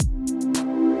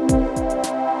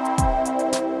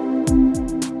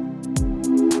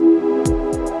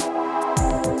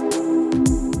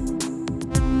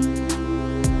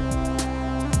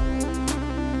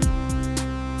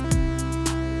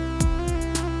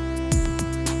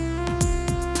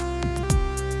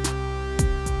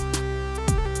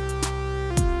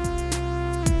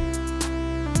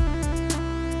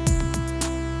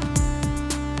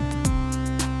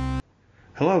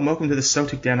Hello and welcome to the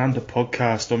Celtic Down Under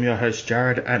podcast. I'm your host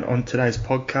Jared, and on today's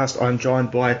podcast I'm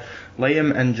joined by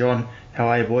Liam and John. How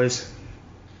are you, boys?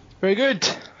 Very good.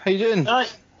 How you doing?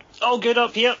 All good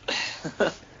up here.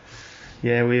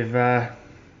 Yeah, it's been a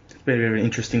bit of an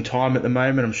interesting time at the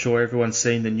moment. I'm sure everyone's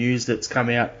seen the news that's come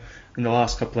out in the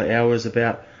last couple of hours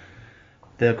about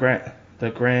the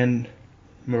Grand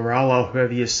Mural, or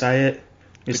however you say it,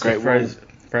 Mr.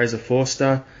 Fraser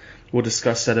Forster. We'll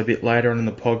discuss that a bit later on in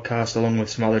the podcast, along with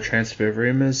some other transfer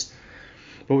rumours.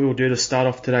 What we will do to start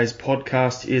off today's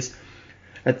podcast is,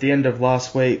 at the end of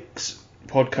last week's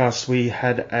podcast, we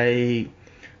had a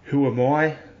Who Am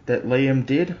I that Liam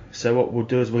did. So what we'll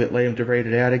do is we'll get Liam to read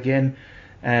it out again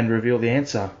and reveal the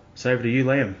answer. So over to you,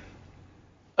 Liam.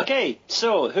 Okay,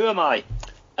 so who am I?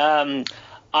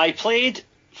 I played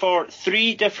for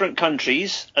 3 different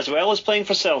countries, as well as playing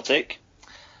for Celtic.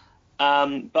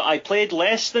 But I played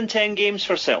less than 10 games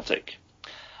for Celtic.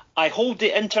 I hold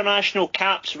the international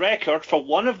caps record for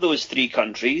one of those 3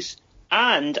 countries,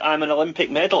 and I'm an Olympic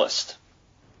medalist.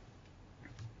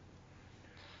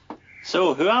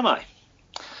 So, who am I?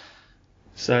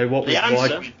 So what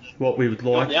we would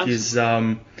like is,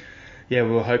 we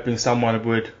were hoping someone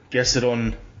would guess it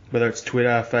on whether it's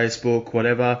Twitter, Facebook,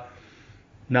 whatever.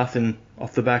 Nothing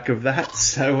off the back of that.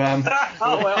 So,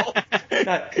 oh well.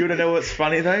 No, you want to know what's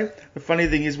funny though? The funny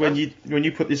thing is when you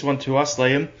put this one to us,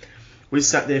 Liam, we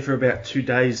sat there for about 2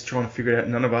 days trying to figure it out.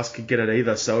 None of us could get it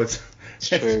either. So it's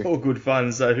all good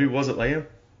fun. So who was it, Liam?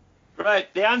 Right.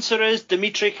 The answer is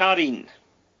Dimitri Karin.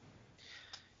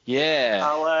 Yeah.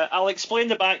 I'll explain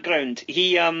the background.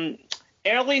 He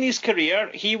early in his career,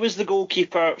 he was the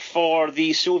goalkeeper for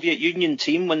the Soviet Union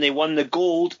team when they won the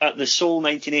gold at the Seoul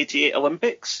 1988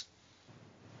 Olympics,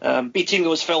 beating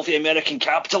those filthy American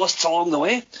capitalists along the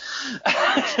way.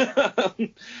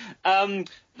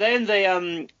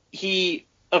 Then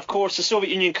of course, the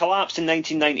Soviet Union collapsed in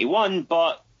 1991,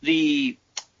 but the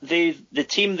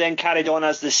team then carried on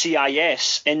as the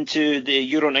CIS into the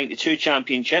Euro 92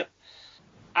 championship.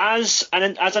 As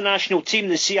a national team,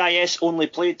 the CIS only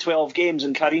played 12 games,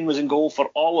 and Karin was in goal for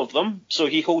all of them, so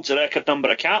he holds a record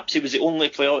number of caps. He was the only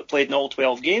player that played in all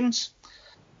 12 games.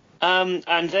 And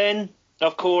then,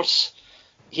 of course,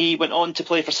 he went on to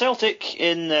play for Celtic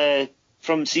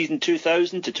from season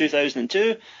 2000 to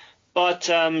 2002, but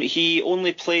he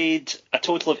only played a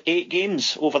total of 8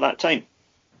 games over that time.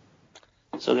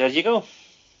 So there you go.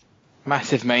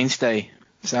 Massive mainstay.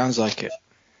 Sounds like it.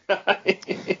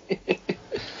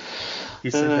 You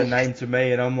said the name to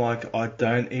me, and I'm like, I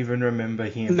don't even remember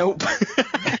him. Nope.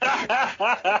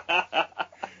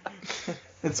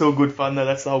 It's all good fun, though.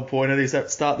 That's the whole point of this.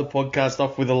 Start the podcast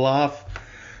off with a laugh.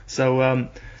 So,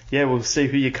 we'll see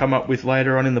who you come up with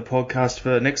later on in the podcast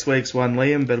for next week's one,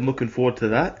 Liam, but I'm looking forward to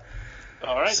that.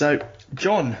 All right. So,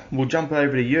 John, we'll jump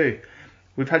over to you.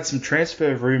 We've had some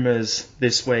transfer rumours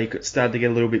this week. It started to get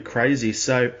a little bit crazy.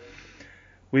 So,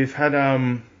 we've had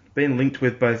been linked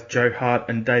with both Joe Hart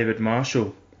and David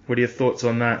Marshall. What are your thoughts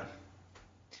on that?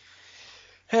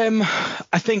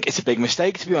 I think it's a big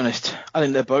mistake, to be honest. I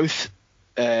think they're both...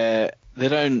 they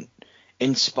don't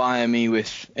inspire me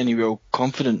with any real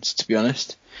confidence, to be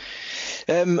honest.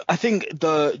 I think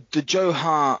the Joe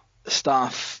Hart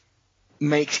stuff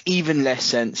makes even less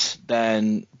sense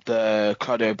than the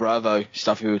Claudio Bravo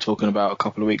stuff we were talking about a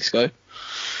couple of weeks ago.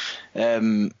 I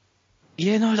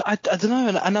don't know, I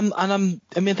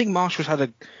think Marshall's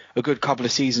had a good couple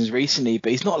of seasons recently,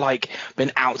 but he's not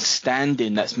been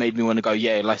outstanding. That's made me want to go,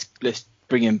 let's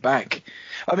bring him back.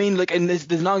 I mean, and there's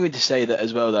an argument to say that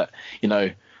as well, that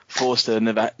Forster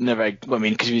never. I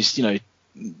mean, because he was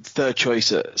third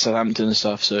choice at Southampton and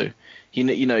stuff, so.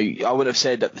 I would have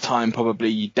said at the time probably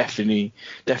you definitely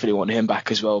want him back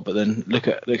as well. But then look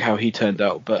how he turned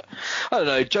out. But I don't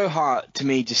know. Joe Hart to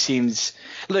me just seems.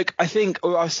 Look, I think I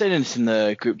was saying this in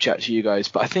the group chat to you guys,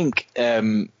 but I think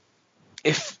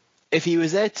if he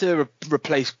was there to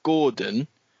replace Gordon,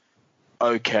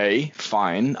 okay,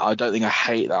 fine. I don't think I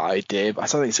hate that idea, but I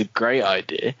don't think it's a great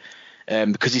idea.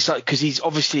 Because he's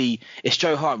obviously, it's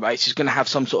Joe Hart, right? So he's going to have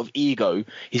some sort of ego.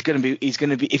 He's going to be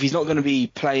if he's not going to be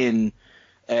playing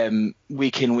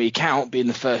week in, week out, being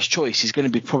the first choice, he's going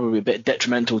to be probably a bit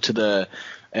detrimental to the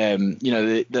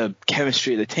the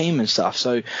chemistry of the team and stuff.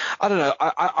 So I don't know.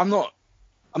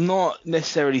 I'm not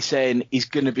necessarily saying he's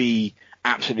going to be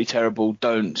absolutely terrible.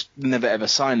 Never ever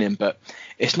sign him, but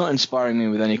it's not inspiring me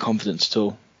with any confidence at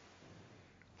all.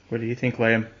 What do you think,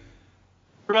 Liam?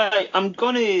 Right, I'm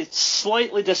going to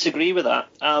slightly disagree with that.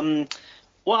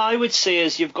 What I would say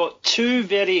is you've got 2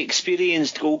 very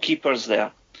experienced goalkeepers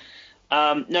there.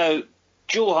 Now,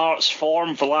 Joe Hart's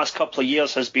form for the last couple of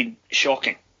years has been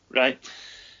shocking, right?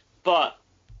 But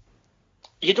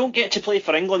you don't get to play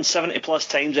for England 70 plus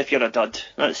times if you're a dud.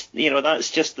 That's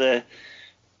the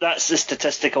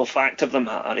statistical fact of the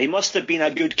matter. He must have been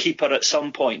a good keeper at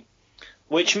some point,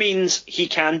 which means he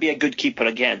can be a good keeper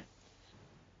again.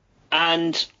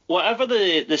 And whatever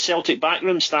the Celtic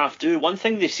backroom staff do, one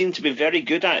thing they seem to be very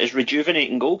good at is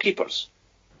rejuvenating goalkeepers.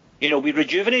 We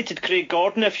rejuvenated Craig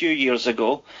Gordon a few years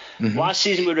ago. Mm-hmm. Last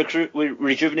season we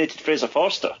rejuvenated Fraser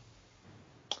Forster.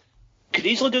 Could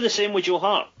easily do the same with Joe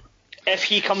Hart if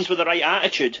he comes with the right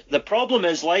attitude. The problem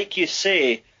is, like you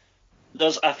say,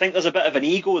 I think there's a bit of an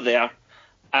ego there,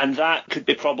 and that could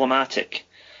be problematic.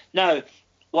 Now,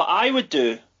 what I would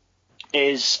do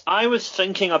is I was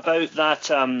thinking about that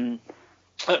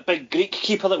big Greek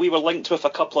keeper that we were linked with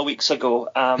a couple of weeks ago,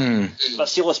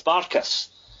 Vasilis Barkas.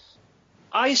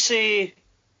 I say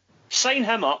sign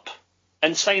him up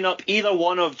and sign up either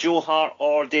one of Joe Hart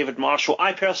or David Marshall.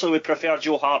 I personally would prefer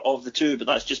Joe Hart of the two, but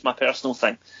that's just my personal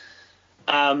thing.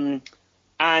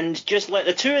 And just let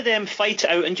the two of them fight it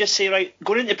out and just say, right,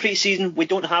 going into pre-season, we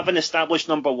don't have an established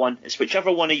number one. It's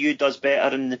whichever one of you does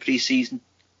better in the pre-season.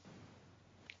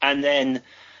 And then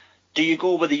do you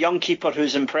go with the young keeper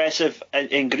who's impressive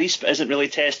in Greece but isn't really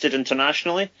tested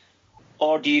internationally?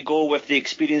 Or do you go with the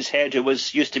experienced head who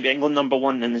used to be England number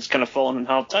one and is kind of fallen in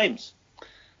hard times?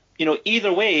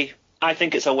 Either way, I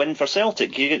think it's a win for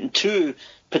Celtic. You're getting two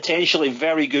potentially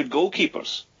very good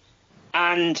goalkeepers.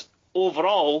 And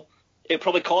overall, it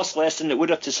probably costs less than it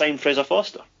would have to sign Fraser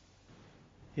Forster.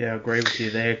 Yeah, I agree with you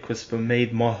there, because for me,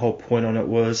 my whole point on it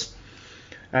was,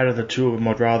 out of the two of them,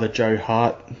 I'd rather Joe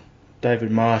Hart, David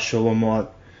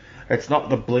Marshall. It's not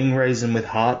the bling reason with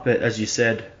Hart, but as you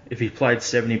said, if he played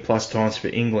 70 plus times for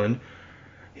England,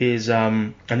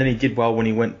 and then he did well when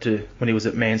he was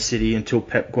at Man City until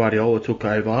Pep Guardiola took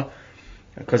over,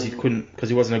 because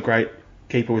he wasn't a great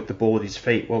keeper with the ball at his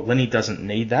feet. Well, then he doesn't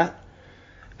need that,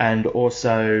 and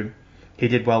also he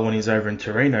did well when he was over in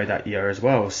Torino that year as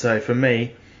well. So for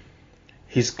me,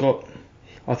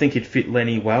 I think he'd fit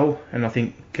Lenny well, and I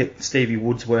think Stevie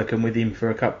Woods working with him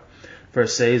for a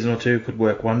season or two could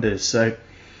work wonders. So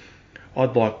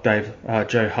I'd like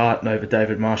Joe Hart over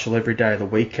David Marshall every day of the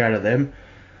week out of them.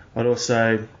 I'd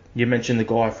also, you mentioned the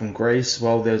guy from Greece.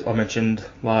 Well, I mentioned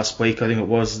last week, I think it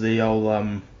was the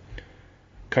old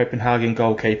Copenhagen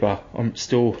goalkeeper. I'm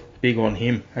still big on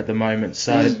him at the moment.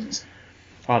 So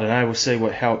I don't know. We'll see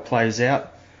how it plays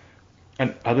out.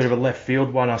 And a bit of a left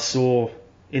field one I saw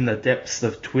in the depths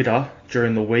of Twitter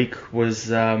during the week was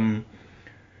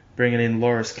bringing in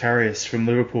Loris Karius from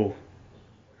Liverpool.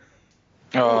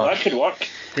 Oh, that could work.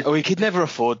 We could never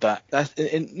afford that.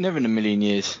 Never in a million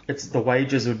years. The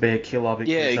wages would be a killer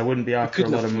because they wouldn't be after a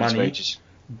lot of money. Wages.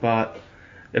 But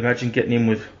imagine getting him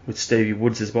with Stevie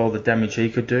Woods as well, the damage he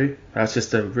could do. That's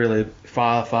just a really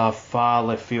far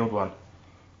left field one.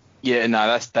 Yeah,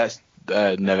 no, that's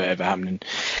never ever happening.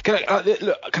 Can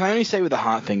I only say with the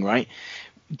Hart thing, right?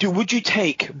 Would you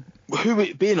take,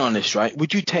 being honest, right?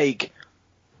 Would you take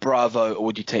Bravo or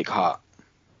would you take Hart?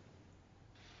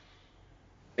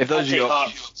 If those are your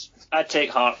options. I'd take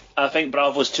Hart. I think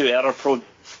Bravo's too error prone.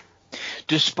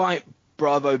 Despite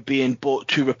Bravo being bought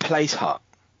to replace Hart?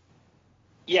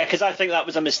 Yeah, because I think that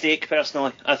was a mistake,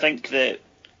 personally. I think that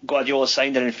Guardiola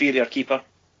signed an inferior keeper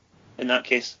in that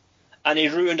case. And he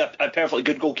ruined a perfectly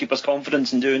good goalkeeper's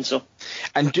confidence in doing so.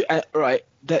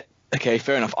 Okay,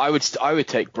 fair enough. I would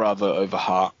take Bravo over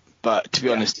Hart. But to be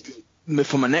honest,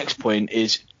 for my next point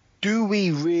is,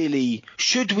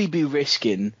 should we be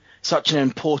risking such an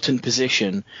important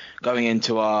position going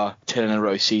into our 10 in a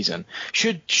row season?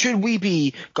 Should we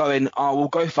be going, we'll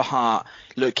go for Hart.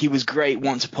 Look, he was great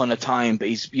once upon a time, but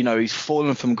he's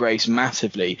fallen from grace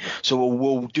massively. So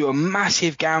we'll do a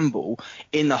massive gamble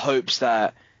in the hopes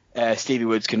that Stevie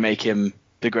Woods can make him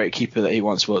the great keeper that he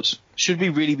once was. Should we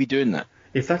really be doing that?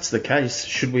 If that's the case,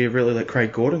 should we really let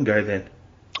Craig Gordon go then?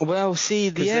 Well,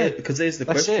 because there's the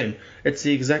question. It's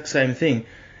the exact same thing.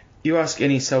 You ask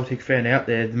any Celtic fan out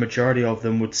there, the majority of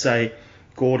them would say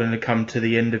Gordon had come to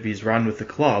the end of his run with the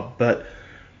club. But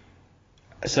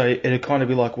so it'd kind of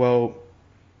be like, well,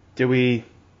 if we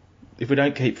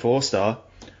don't keep Forster,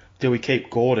 do we keep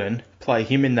Gordon, play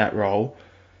him in that role,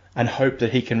 and hope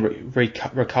that he can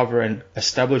recover and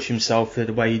establish himself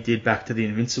the way he did back to the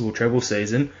Invincible treble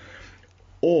season?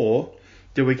 Or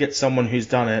do we get someone who's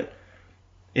done it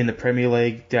in the Premier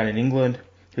League down in England,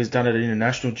 who's done it in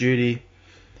international duty?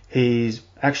 His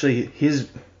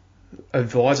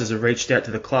advisors have reached out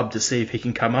to the club to see if he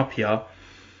can come up here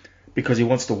because he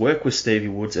wants to work with Stevie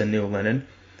Woods and Neil Lennon.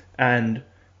 And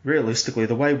realistically,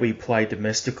 the way we play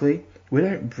domestically, we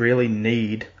don't really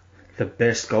need the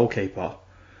best goalkeeper.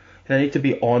 They need to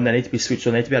be on. They need to be switched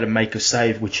on. They need to be able to make a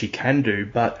save, which he can do.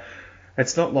 But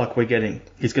it's not like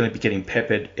he's going to be getting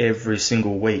peppered every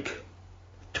single week,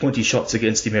 20 shots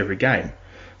against him every game.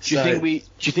 Do you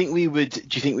think we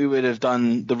would have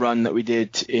done the run that we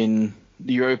did in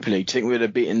the Europa League? Do you think we would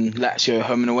have beaten Lazio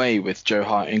home and away with Joe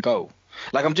Hart in goal?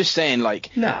 Like, I'm just saying,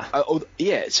 like, nah.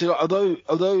 So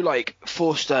although like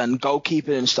Forster and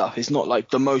goalkeeper and stuff is not like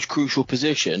the most crucial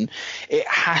position, it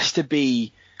has to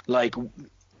be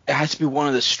one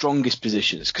of the strongest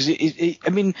positions, because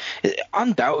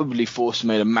undoubtedly Forster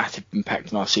made a massive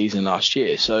impact in our season last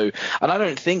year. So, and I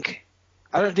don't think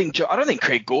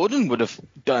Craig Gordon would have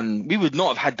done. We would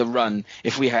not have had the run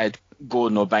if we had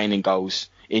Gordon or Bain in goals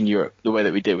in Europe the way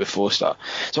that we did with Forster.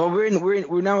 So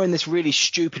we're now in this really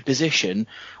stupid position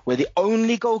where the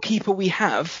only goalkeeper we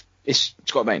have is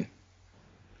Scott Bain.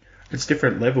 It's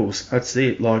different levels. That's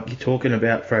it. Like, you're talking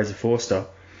about Fraser Forster.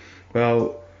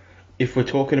 Well, if we're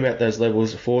talking about those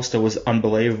levels, Forster was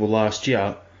unbelievable last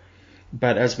year.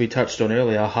 But as we touched on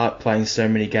earlier, Hart playing so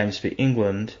many games for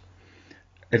England,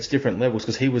 it's different levels,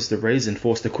 because he was the reason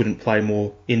Forster couldn't play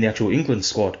more in the actual England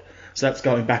squad. So that's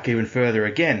going back even further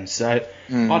again. So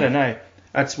I don't know.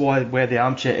 That's why we're the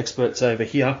armchair experts over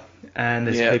here, and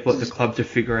there's people at the club to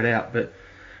figure it out. But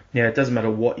yeah, it doesn't matter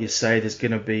what you say. There's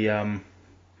going to be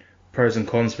pros and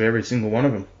cons for every single one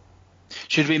of them.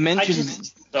 Should we mention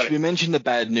the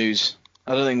bad news?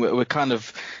 I don't think we're kind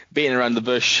of beating around the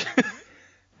bush.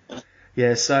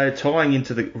 Yeah. So tying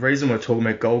into the reason we're talking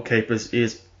about goalkeepers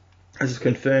is, as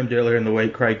confirmed earlier in the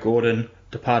week, Craig Gordon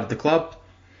departed the club.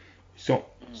 So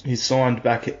he's signed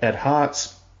back at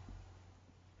Hearts.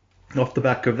 Off the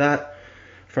back of that,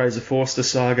 Fraser Forster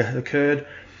saga occurred.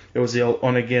 It was the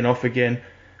on again, off again.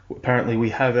 Apparently, we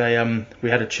had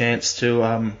a chance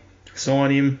to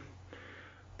sign him.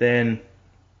 Then,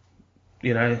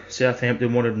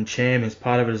 Southampton wanted him Cham as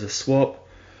part of it as a swap.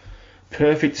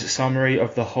 Perfect summary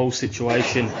of the whole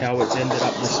situation, how it's ended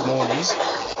up this morning.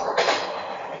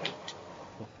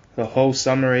 The whole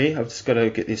summary. I've just got to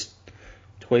get this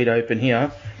tweet open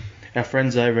here. Our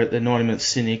friends over at the 90 Minute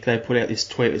Cynic, they put out this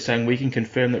tweet saying, "We can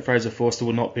confirm that Fraser Forster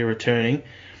will not be returning.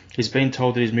 He's been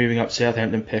told that he's moving up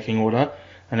Southampton pecking order.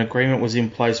 An agreement was in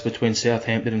place between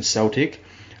Southampton and Celtic.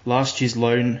 Last year's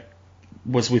loan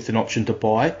was with an option to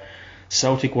buy.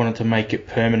 Celtic wanted to make it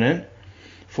permanent.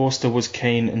 Forster was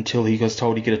keen until he was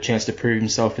told he'd get a chance to prove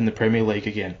himself in the Premier League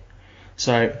again."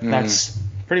 So that's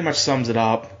pretty much sums it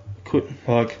up.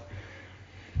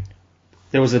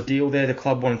 There was a deal there. The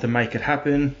club wanted to make it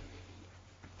happen.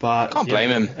 But can't blame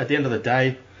him. At the end of the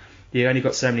day, you only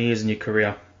got so many years in your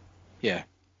career. Yeah.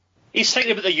 He's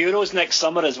thinking about the Euros next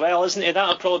summer as well, isn't he?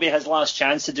 That'll probably be his last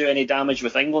chance to do any damage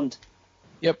with England.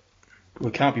 Yep. Well,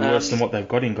 it can't be worse than what they've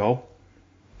got in goal.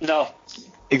 No.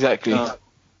 Exactly. No.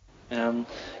 Because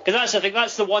that's, I think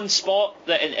that's the one spot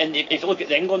that, and if you look at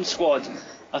the England squad,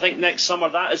 I think next summer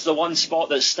that is the one spot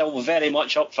that's still very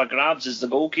much up for grabs, is the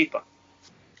goalkeeper.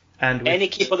 And any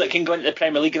keeper that can go into the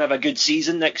Premier League and have a good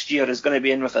season next year is going to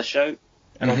be in with a shout.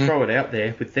 And I'll throw it out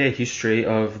there, with their history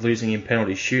of losing in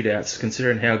penalty shootouts,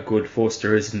 considering how good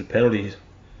Forster is in penalties,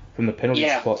 from the penalty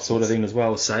spot sort of thing as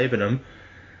well, saving them,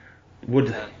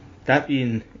 would that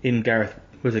be in Gareth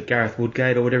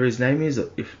Woodgate or whatever his name is?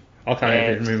 I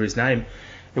can't even remember his name.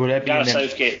 It would have been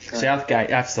Southgate. Southgate,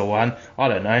 that's the one. I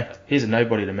don't know. He's a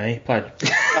nobody to me. Played.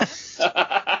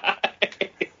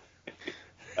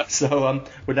 So,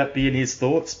 would that be in his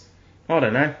thoughts? I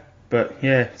don't know, but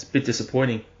yeah, it's a bit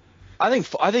disappointing. I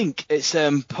think it's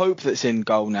Pope that's in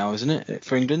goal now, isn't it,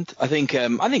 for England? I think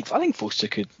Forster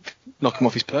could knock him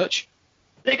off his perch.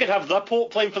 They could have the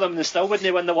Pope playing for them and still wouldn't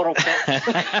they win the World Cup?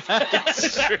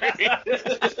 That's true.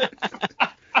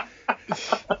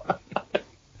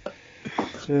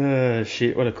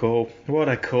 Shit! What a call! What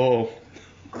a call!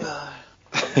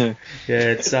 Yeah,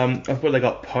 it's I've got, they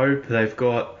got Pope. They've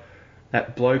got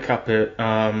that bloke up at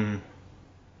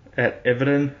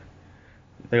Everton.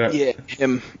 They got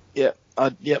him. Yeah, I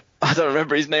don't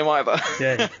remember his name either.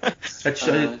 Yeah,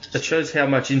 that shows how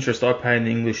much interest I pay in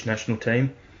the English national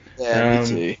team. Yeah, me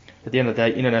too. At the end of the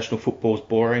day, international football's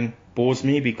bores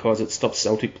me because it stops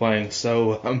Celtic playing.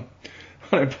 So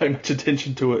I don't pay much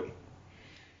attention to it.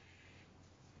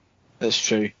 That's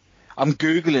true. I'm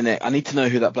Googling it. I need to know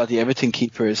who that bloody Everton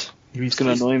keeper is. He's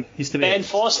going to annoy him. Ben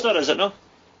Foster, is it no?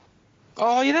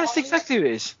 Oh, yeah, that's exactly who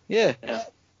it is. Yeah.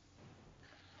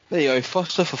 There you go.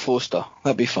 Foster for Forster.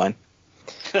 That'd be fine.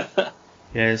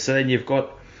 Yeah, so then you've got...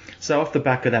 So off the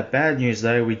back of that bad news,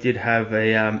 though, we did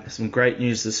have some great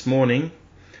news this morning.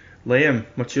 Liam,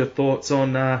 what's your thoughts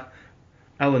on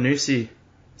Alanusi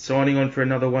signing on for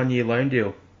another 1-year loan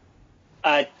deal?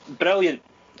 Brilliant.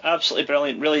 Absolutely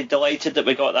brilliant. Really delighted that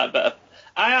we got that bit.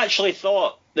 I actually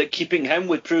thought that keeping him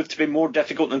would prove to be more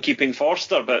difficult than keeping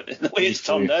Forster, but the way it's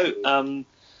turned out,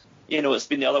 it's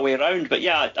been the other way around. But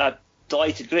yeah,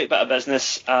 delighted. Great bit of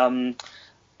business. And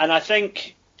I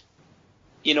think,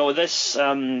 this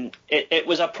it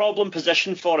was a problem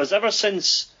position for us ever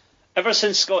since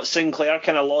Scott Sinclair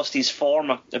kind of lost his form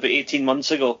about 18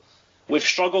 months ago. We've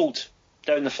struggled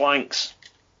down the flanks,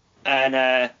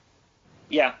 and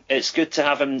it's good to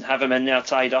have him in there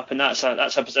tied up, and that's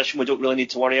a position we don't really need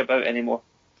to worry about anymore.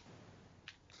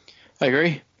 I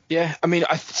agree. Yeah, I mean,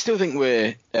 I still think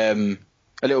we're a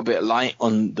little bit light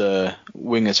on the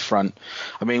wingers front.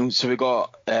 I mean, so we've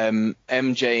got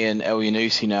MJ and El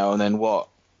Yunusi now, and then what?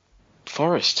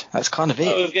 Forrest. That's kind of it.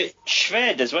 Oh, we've got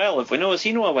Shved as well. If we know, is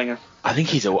he no a winger? I think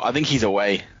he's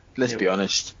away. Let's be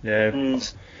honest. Yeah.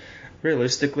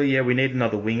 Realistically, we need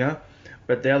another winger.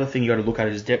 But the other thing you got to look at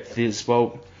is depth. Is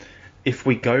if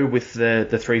we go with the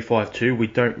 3-5-2, we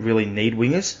don't really need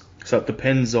wingers. So it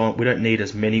depends on. We don't need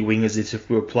as many wingers as if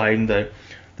we were playing the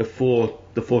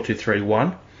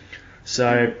 4-2-3-1.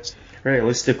 So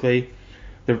realistically,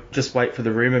 just wait for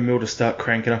the rumour mill to start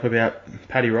cranking up about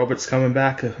Paddy Roberts coming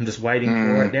back. I'm just waiting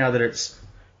for it now that it's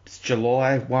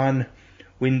July 1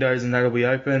 windows and that'll be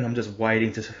open. I'm just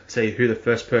waiting to see who the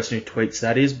first person who tweets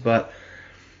that is. But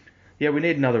yeah, we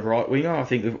need another right winger. I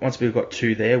think once we've got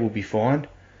two there, we'll be fine.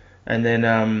 And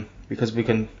then because we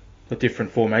can put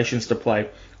different formations to play.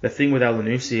 The thing with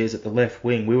Elyounoussi is at the left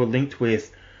wing, we were linked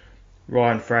with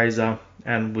Ryan Fraser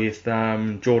and with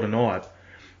Jordan Ibe.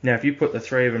 Now, if you put the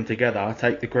three of them together,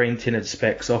 take the green tinted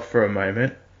specs off for a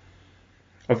moment,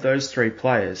 of those three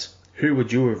players, who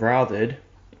would you have rathered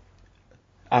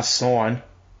us sign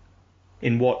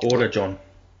in what order, John?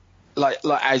 Like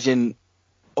as in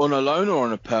on a loan or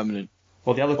on a permanent?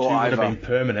 Well, the other two would have been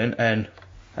permanent, and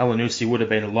Elyounoussi would have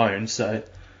been a loan. So,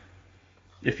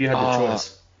 if you had the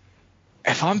choice.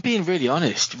 If I'm being really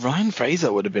honest, Ryan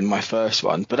Fraser would have been my first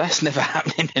one, but that's never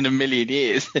happening in a million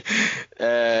years.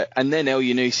 And then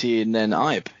Elyounoussi and then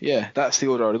Ibe. Yeah, that's the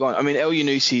order I would have gone. I mean,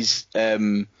 Elyounoussi is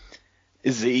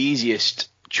the easiest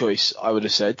choice, I would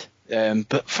have said.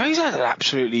 But Fraser had an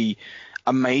absolutely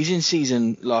amazing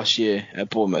season last year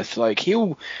at Bournemouth. Like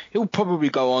he'll probably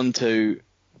go on to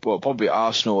probably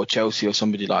Arsenal or Chelsea or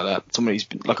somebody like that. Somebody's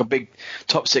been like a big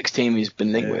top 6 team he's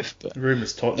been linked with. But,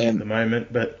 rumours Tottenham at the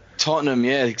moment, but Tottenham,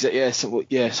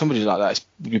 somebody like that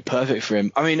would be perfect for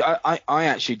him. I mean, I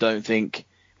actually don't think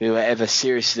we were ever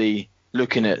seriously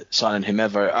looking at signing him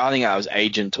ever. I think that was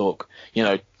agent talk.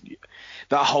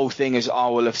 That whole thing is,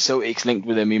 well, if Celtic's linked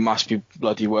with him, he must be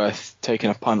bloody worth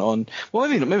taking a punt on. Well,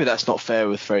 maybe that's not fair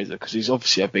with Fraser because he's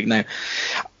obviously a big name.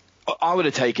 I would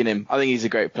have taken him. I think he's a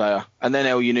great player. And then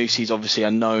Elyounoussi is obviously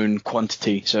a known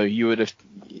quantity, so you would have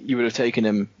taken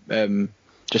him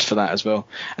just for that as well.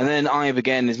 And then Ibe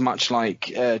again is much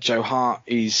like Joe Hart.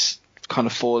 He's kind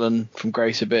of fallen from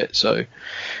grace a bit, so it'd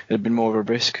have been more of a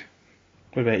risk.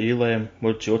 What about you, Liam?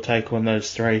 What's your take on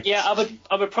those three? Yeah,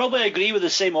 I would probably agree with the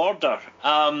same order.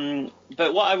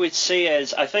 But what I would say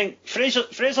is, I think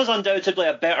Fraser's undoubtedly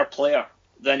a better player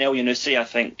than Elyounoussi, I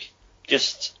think,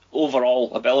 just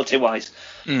overall ability-wise.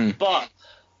 But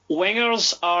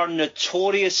wingers are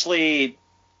notoriously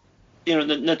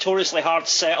hard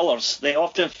settlers. They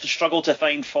often struggle to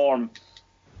find form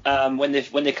when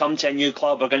they come to a new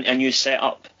club or a new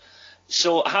setup.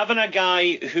 So having a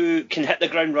guy who can hit the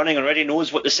ground running, already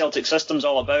knows what the Celtic system's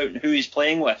all about and who he's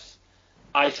playing with,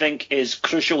 I think is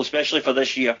crucial, especially for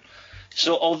this year.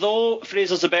 So although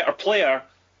Fraser's a better player,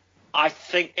 I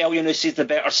think Elyounoussi is the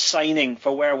better signing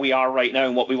for where we are right now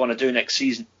and what we want to do next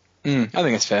season. I think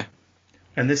that's fair.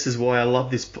 And this is why I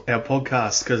love our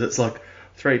podcast, because it's like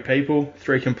three people,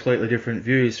 three completely different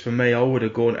views. For me, I would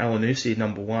have gone Elyounoussi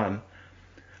number one,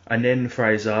 and then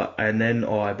Fraser, and then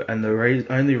Ibe. And the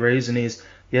only reason is,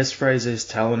 yes, Fraser is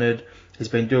talented. He's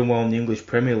been doing well in the English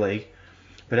Premier League,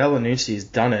 but Elyounoussi has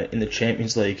done it in the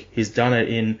Champions League. He's done it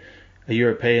in a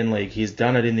European League. He's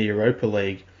done it in the Europa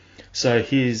League. So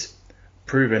he's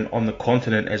proven on the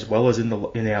continent as well as in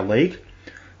our league.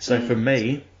 So for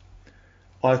me,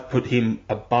 I've put him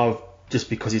above just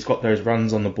because he's got those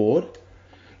runs on the board.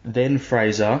 Then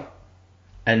Fraser,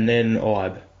 and then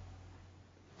Ibe.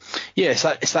 Yeah,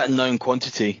 it's that known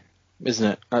quantity, isn't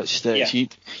it? That's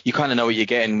you kind of know what you're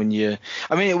getting when you.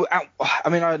 The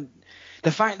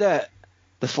fact that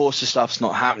the Forster stuff's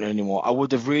not happening anymore, I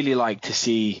would have really liked to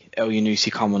see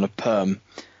Elyounoussi come on a perm,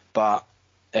 but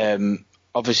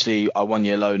obviously a 1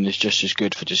 year loan is just as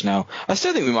good for just now. I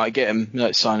still think we might get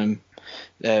him, sign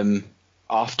him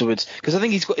afterwards, because I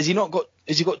think has he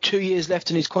got 2 years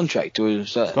left in his contract, or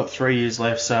is that? He's got 3 years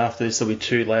left, so after this there'll be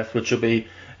 2 left, which will be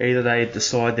either they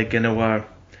decide they're going to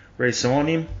re-sign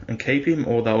him and keep him,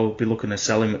 or they'll be looking to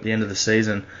sell him at the end of the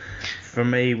season. For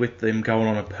me, with them going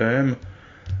on a perm,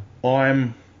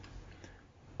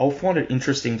 I'll find it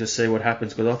interesting to see what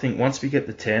happens, because I think once we get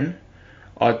the 10,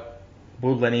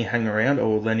 will Lenny hang around, or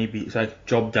will Lenny say,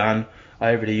 job done,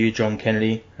 over to you, John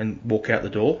Kennedy, and walk out the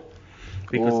door?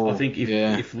 Because I think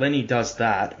if Lenny does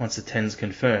that, once the 10's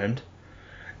confirmed,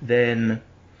 then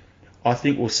I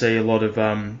think we'll see a lot of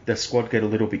the squad get a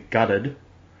little bit gutted,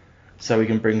 so we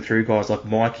can bring through guys like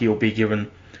Mikey will be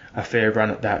given a fair run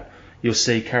at that. You'll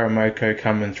see Karamoko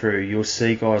coming through. You'll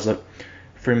see guys like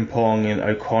Frimpong and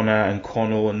O'Connor and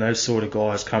Connell and those sort of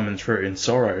guys coming through in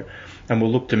Sorrow. And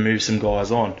we'll look to move some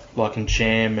guys on, like in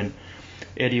Cham, and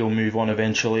Eddie will move on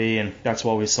eventually, and that's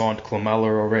why we signed Klamala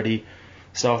already.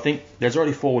 So I think there's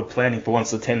already forward planning for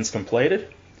once the 10's completed.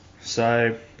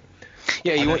 So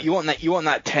yeah, you want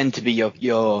that 10 to be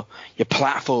your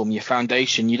platform, your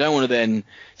foundation. You don't want to then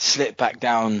slip back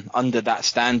down under that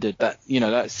standard. That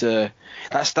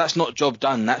that's not job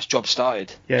done. That's job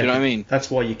started. Yeah, do you know what I mean? That's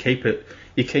why you keep it.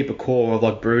 You keep a core of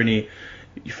like Bruni,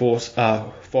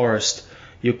 Forrest.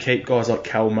 You keep guys like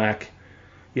Calmac.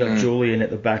 You got Julian at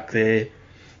the back there.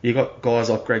 You got guys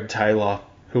like Greg Taylor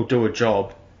who'll do a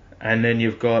job, and then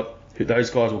you've got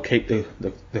those guys will keep the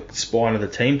spine of the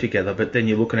team together. But then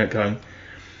you're looking at going,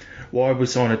 why would we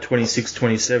sign a 26,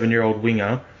 27-year-old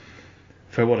winger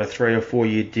for a 3 or 4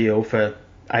 year deal for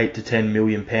 £8 to £10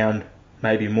 million,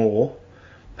 maybe more,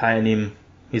 paying him?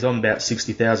 He's on about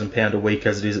 £60,000 a week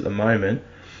as it is at the moment.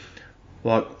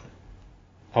 Like,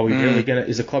 are we really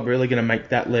is the club really gonna make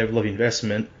that level of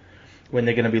investment when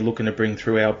they're going to be looking to bring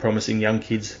through our promising young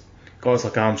kids? Guys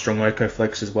like Armstrong,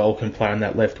 Okoflex as well can play on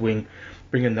that left wing,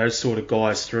 bringing those sort of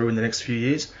guys through in the next few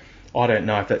years. I don't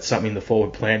know if that's something the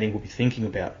forward planning will be thinking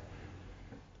about.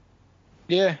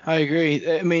 Yeah, I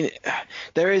agree. I mean,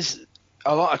 there is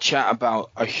a lot of chat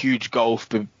about a huge gulf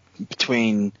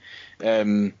between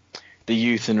the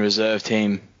youth and reserve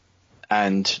team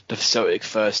and the Celtic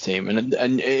first team, and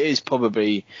it is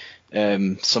probably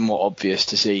somewhat obvious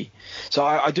to see. So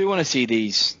I do want to see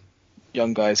these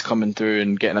young guys coming through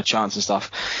and getting a chance and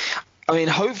stuff. I mean,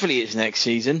 hopefully it's next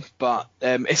season, but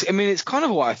it's kind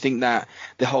of why I think that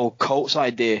the whole Colts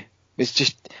idea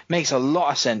just makes a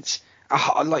lot of sense.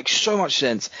 Like so much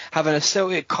sense, having a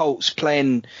Celtic Colts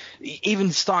playing,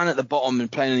 even starting at the bottom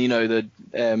and playing,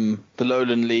 the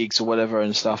lowland leagues or whatever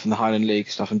and stuff, and the Highland League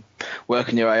stuff, and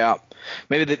working your way up.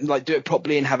 Maybe they do it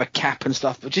properly and have a cap and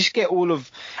stuff, but just get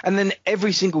and then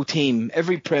every single team,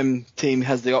 every Prem team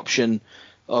has the option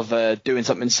of doing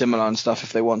something similar and stuff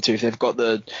if they want to. If they've got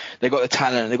the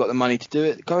talent, they've got the money to do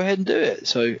it, go ahead and do it.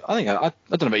 So I think I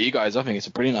don't know about you guys, I think it's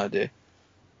a brilliant idea.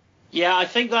 Yeah, I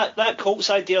think that Colts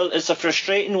idea is a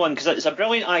frustrating one because it's a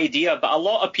brilliant idea, but a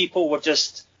lot of people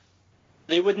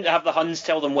they wouldn't have the Huns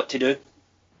tell them what to do.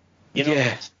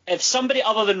 Yeah. If somebody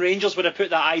other than Rangers would have put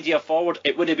that idea forward,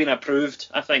 it would have been approved,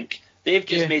 I think. They've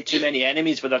just made too many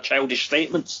enemies with their childish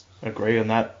statements. I agree on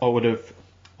that.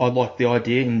 I like the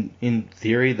idea in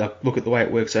theory. Look at the way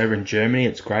it works over in Germany.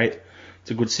 It's great.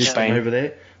 It's a good system over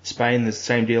there. Spain, the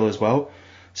same deal as well.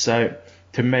 So,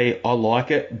 to me, I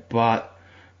like it, but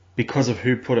because of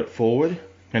who put it forward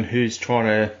and who's trying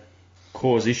to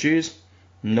cause issues,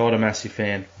 not a massive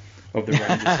fan of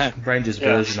the Rangers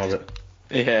version of it.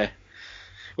 Yeah.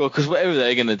 Well, because whatever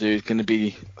they're going to do is going to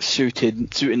be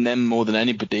suiting them more than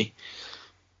anybody.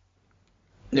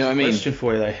 You know what I mean? Question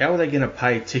for you though: how are they going to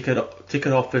pay ticket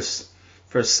office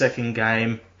for a second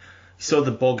game? You saw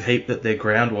the bog heap that their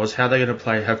ground was. How are they going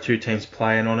to have two teams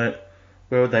playing on it?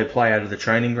 Where would they play? Out of the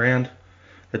training ground?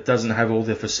 It doesn't have all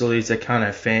the facilities. They can't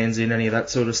have fans in, any of that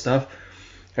sort of stuff.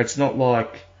 It's not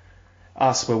like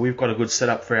us where we've got a good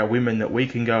setup for our women that we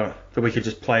can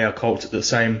just play our Colts at the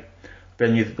same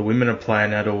venue that the women are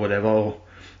playing at or whatever, or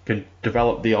can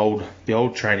develop the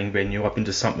old training venue up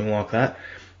into something like that.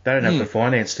 They don't have the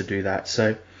finance to do that.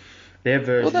 So their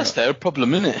version. Well, that's their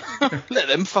problem, isn't it? Let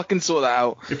them fucking sort that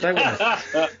out. If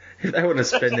they want to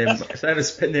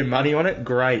spend their money on it,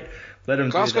 great. Let them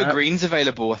Glasgow do that. Green's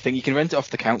available. I think you can rent it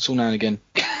off the council now and again.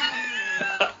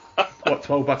 What,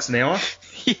 $12 an hour?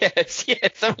 Yes,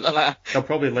 something like that. They'll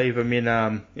probably leave them in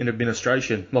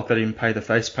administration. Like they didn't pay the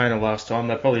face painter last time.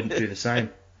 They probably didn't do the same.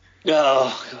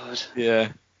 Oh, God.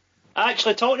 Yeah.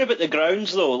 Actually, talking about the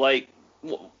grounds, though, like,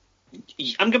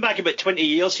 I'm going back about 20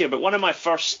 years here, but one of my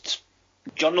first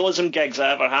journalism gigs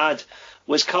I ever had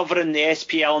was covering the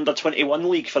SPL Under-21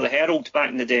 League for the Herald back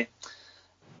in the day.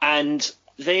 And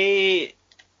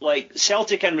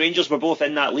Celtic and Rangers were both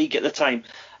in that league at the time.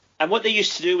 And what they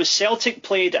used to do was Celtic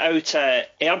played out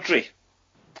at Airdrie.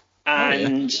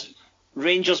 And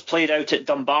Rangers played out at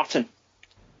Dumbarton.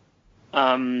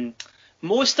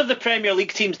 Most of the Premier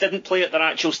League teams didn't play at their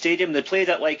actual stadium. They played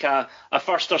at like a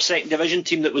first or second division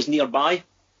team that was nearby.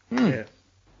 Yeah.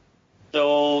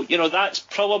 So, that's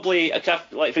probably,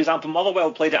 like, for example,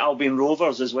 Motherwell played at Albion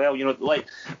Rovers as well. Like,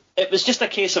 it was just a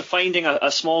case of finding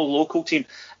a small local team.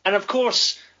 And, of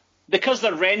course, because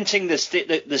they're renting the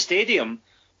stadium,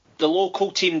 the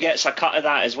local team gets a cut of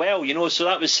that as well, So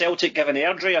that was Celtic giving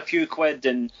Airdrie a few quid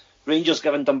and Rangers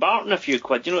giving Dumbarton a few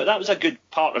quid. That was a good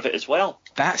part of it as well.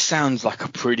 That sounds like a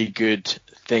pretty good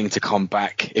thing to come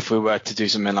back if we were to do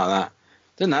something like that.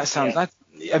 Doesn't that sound...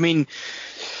 Yeah. I mean...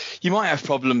 You might have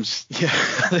problems. Yeah,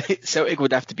 Celtic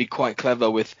would have to be quite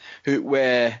clever with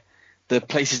where the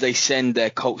places they send their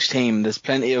Colts team. There's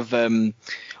plenty of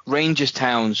Rangers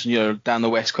towns, down the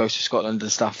west coast of Scotland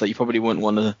and stuff that you probably wouldn't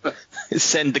want to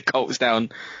send the Colts down.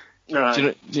 Right.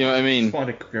 Do you know what I mean? Find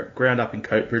a ground up in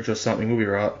Coatbridge or something. We'll be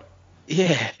right.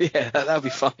 Yeah, that'll be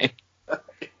fine.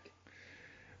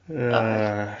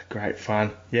 Great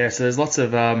fun. Yeah, so there's lots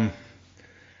of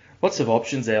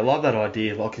options there. I love that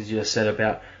idea, like as you just said,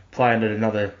 about playing at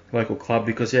another local club,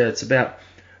 because it's about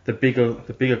the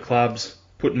bigger clubs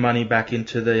putting money back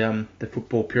into the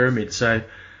football pyramid. So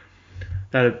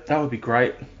that would be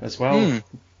great as well.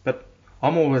 But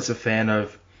I'm always a fan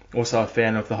of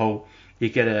the whole, you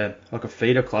get a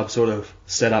feeder club sort of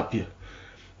set up.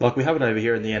 Like we have it over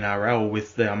here in the NRL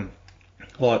with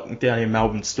like down in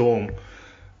Melbourne Storm.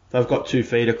 They've got 2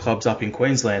 feeder clubs up in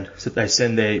Queensland, so they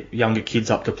send their younger kids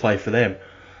up to play for them.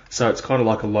 So it's kind of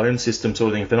like a loan system sort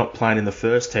of thing. If they're not playing in the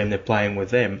first team, they're playing with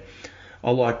them.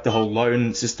 I like the whole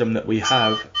loan system that we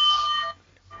have,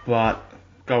 but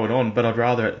I'd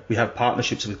rather we have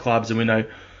partnerships with clubs, and we know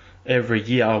every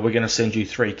year we're going to send you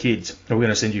 3 kids, or we're going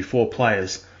to send you 4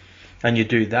 players, and you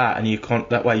do that, and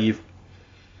that way you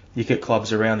get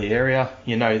clubs around the area.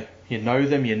 You know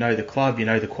them, you know the club, you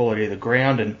know the quality of the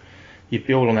ground, and you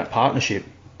build on that partnership.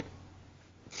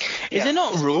 Is there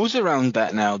not rules around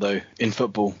that now, though, in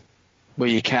football, where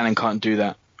you can and can't do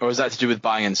that? Or is that to do with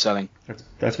buying and selling?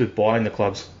 That's with buying the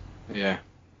clubs. Yeah.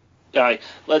 Aye.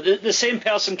 Well, the same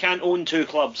person can't own 2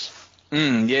 clubs.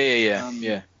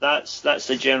 Yeah. That's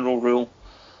the general rule.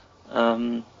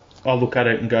 I'll look at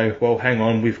it and go, well, hang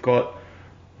on, we've got,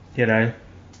 Desmond,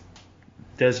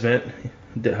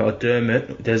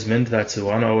 that's the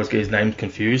one. I always get his name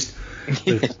confused.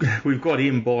 We've got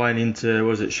him buying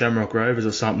into, Shamrock Rovers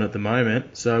or something at the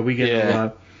moment. So we're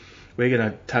going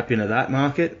to tap into that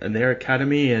market and their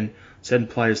academy and send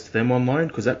players to them on loan,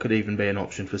 because that could even be an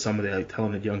option for some of the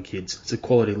talented young kids. It's a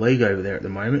quality league over there at the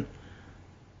moment.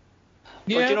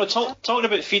 Yeah. But, talking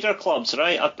about feeder clubs,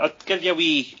 right? I'll give you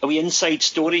a wee inside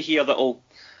story here that'll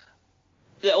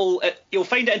you'll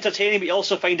find it entertaining, but you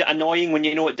also find it annoying when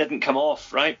you know it didn't come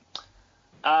off, right?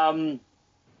 Name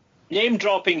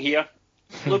dropping here,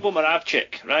 Lubo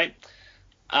Moravcik, right?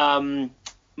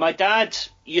 My dad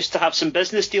used to have some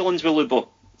business dealings with Lubo,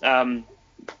 going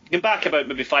back about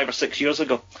maybe 5 or 6 years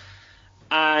ago,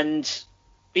 and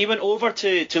he went over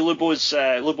to Lubo's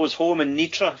home in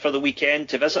Nitra for the weekend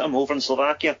to visit him over in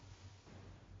Slovakia,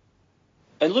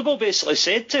 and Lubo basically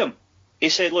said to him, he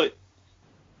said, "Look,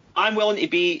 I'm willing to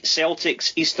be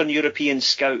Celtic's Eastern European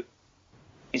scout."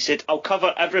 He said, "I'll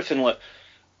cover everything, look,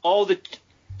 all the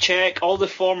Czech, all the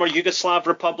former Yugoslav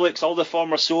republics, all the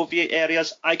former Soviet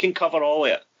areas, I can cover all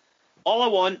of it. All I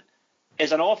want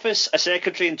is an office, a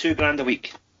secretary, and $2,000 a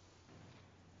week."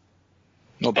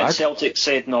 Not bad. And Celtic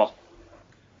said no.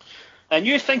 And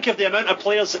you think of the amount of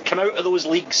players that come out of those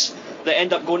leagues that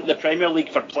end up going to the Premier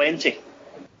League for plenty.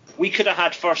 We could have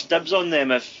had first dibs on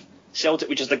them if Celtic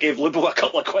would just have gave Lubo a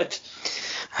couple of quid.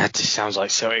 That just sounds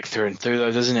like Celtic through and through,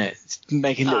 though, doesn't it? It's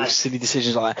making little silly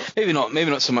decisions like that. Maybe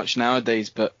not so much nowadays,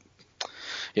 but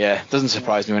yeah, it doesn't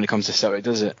surprise me when it comes to Celtic,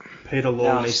 does it? Peter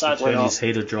Law needs to turn his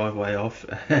heater driveway off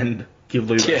and give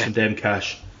Lubo some damn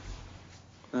cash.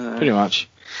 Pretty much.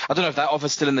 I don't know if that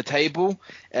offer's still on the table,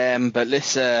 but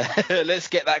let's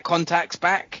get that contacts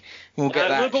back. We'll get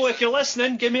that. Lubo, if you're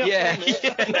listening, give me a phone.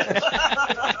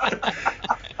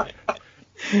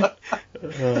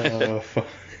 Oh, fuck.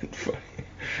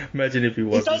 Imagine if he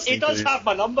was. He does have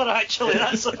my number, actually.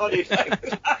 That's the funny thing.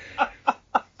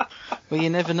 Well, you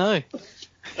never know.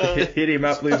 Hit him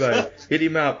up, Lubo. Hit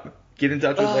him up. Get in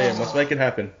touch with Liam. Let's make it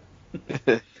happen.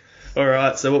 All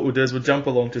right. So what we'll do is we'll jump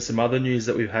along to some other news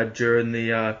that we've had during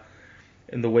the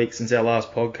in the week since our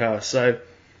last podcast. So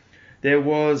there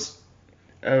was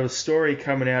a story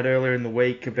coming out earlier in the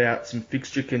week about some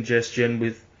fixture congestion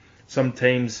with some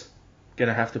teams going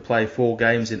to have to play 4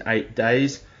 games in 8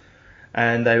 days,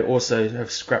 and they also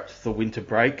have scrapped the winter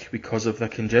break because of the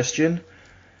congestion.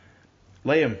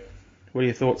 Liam, What are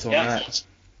your thoughts on that?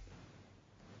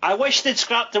 I wish they'd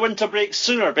scrapped the winter break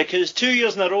sooner, because 2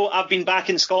 years in a row I've been back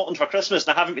in Scotland for Christmas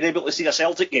and I haven't been able to see a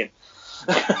Celtic game.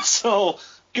 So,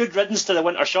 good riddance to the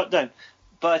winter shutdown.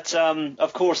 But,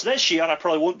 of course, this year I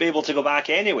probably won't be able to go back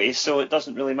anyway, so it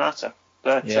doesn't really matter.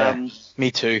 But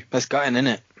me too. That's gutting, isn't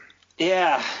it?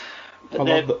 Yeah. I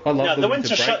love the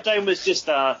winter shutdown was just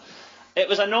it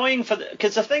was annoying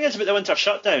because the thing is about the winter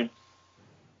shutdown,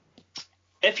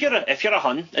 if you're a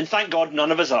Hun, and thank God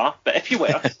none of us are, but if you were,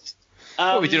 what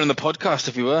are we doing on the podcast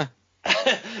if you were?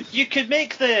 you could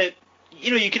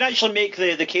actually make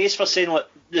the case for saying, like,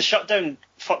 the shutdown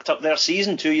fucked up their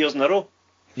season 2 years in a row.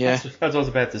 Yeah, that's what I was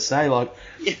about to say. Like,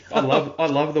 I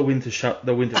love the winter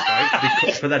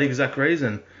break for that exact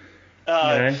reason.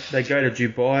 They go to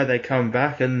Dubai, they come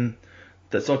back, and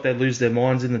it's like they lose their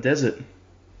minds in the desert.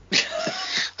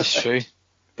 That's true.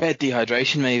 Bad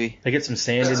dehydration, maybe. They get some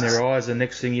sand in their eyes, and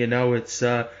next thing you know, it's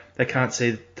they can't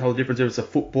tell the difference if it's a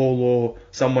football or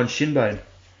someone's shin bone.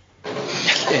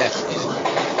 Yeah.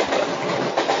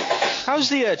 How's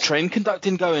the train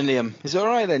conducting going, Liam? Is it all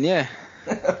right then? Yeah.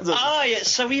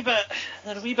 It's a wee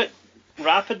bit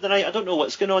rapid tonight. I don't know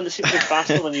what's going on. They seem to be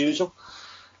faster than usual.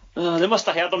 They must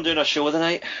have heard them doing a show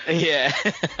tonight. Yeah,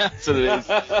 that's what it is.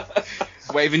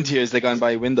 Waving to you as they're going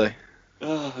by your window.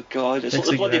 Oh, God. It's like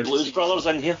the bloody Blues Brothers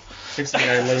in here. Next thing you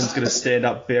know, Liam's going to stand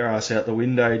up bare ass out the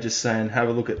window just saying, have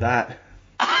a look at that.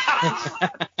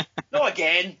 Not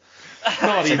again.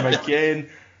 Not even again.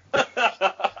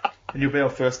 And you'll be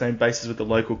on first name basis with the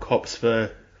local cops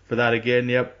for that again.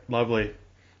 Yep, lovely.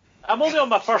 I'm only on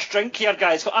my first drink here,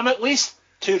 guys. I'm at least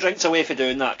 2 drinks away from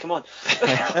doing that. Come on.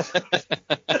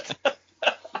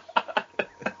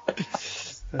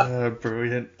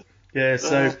 Brilliant. Yeah,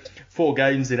 so 4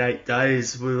 games in 8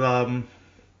 days. If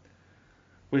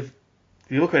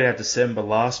you look at our December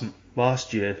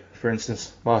last year, for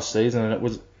instance, last season, and it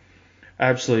was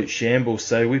absolute shambles.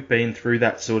 So we've been through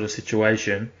that sort of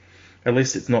situation. At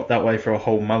least it's not that way for a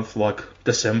whole month like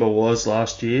December was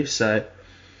last year. So,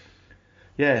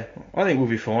 yeah, I think we'll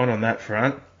be fine on that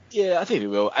front. Yeah, I think we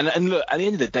will. And look, at the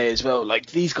end of the day as well, like,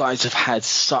 these guys have had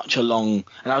such a long,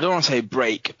 and I don't want to say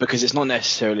break, because it's not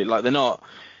necessarily, like, they're not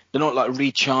like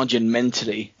recharging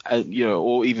mentally,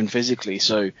 or even physically.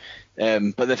 So,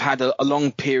 but they've had a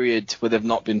long period where they've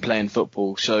not been playing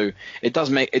football. So it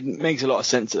makes a lot of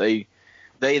sense that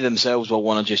they themselves will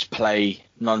want to just play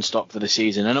non-stop for the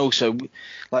season. And also,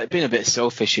 like, being a bit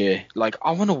selfish here, like,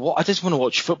 I just want to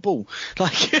watch football.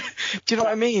 Like, do you know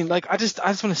what I mean? Like, I just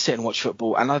want to sit and watch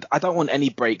football, and I don't want any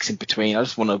breaks in between. I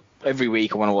just want to, every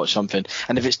week I want to watch something.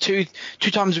 And if it's two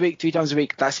times a week, 3 times a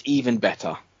week, that's even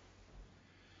better.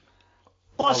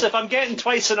 Plus, if I'm getting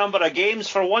twice the number of games,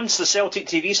 for once the Celtic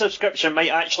TV subscription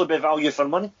might actually be value for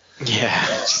money.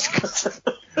 Yeah.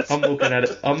 I'm looking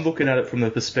at it from the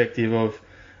perspective of,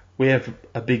 we have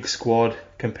a big squad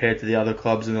compared to the other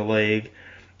clubs in the league,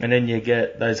 and then you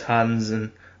get those Huns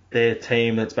and their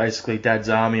team that's basically Dad's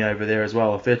Army over there as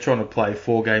well. If they're trying to play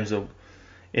 4 games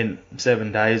in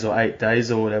 7 days or 8 days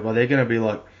or whatever, they're going to be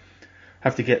like,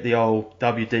 have to get the old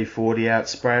WD-40 out,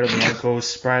 spray it on the ankles,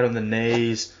 spray it on the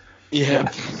knees,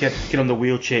 get on the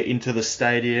wheelchair into the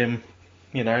stadium.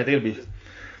 You know,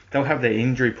 they'll have their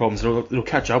injury problems. It'll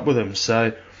catch up with them.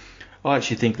 So I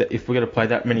actually think that if we're going to play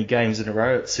that many games in a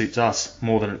row, it suits us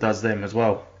more than it does them as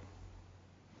well.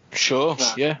 Sure,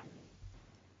 yeah.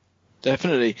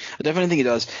 Definitely. I definitely think it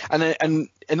does. And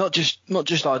not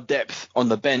just our depth on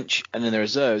the bench and in the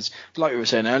reserves. Like we were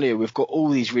saying earlier, we've got all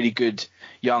these really good,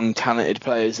 young, talented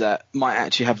players that might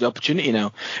actually have the opportunity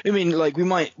now. I mean, like, we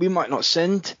might not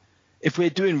send, if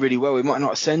we're doing really well, we might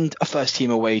not send a first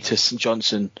team away to St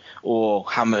Johnstone or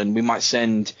Hammond. We might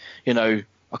send, a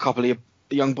couple of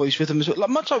young boys with them as well, like,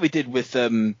 much like we did with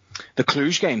the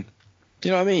Cluj game. Do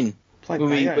you know what I mean?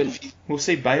 We'll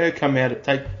see Bayo come out,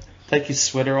 take his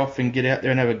sweater off and get out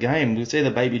there and have a game. We'll see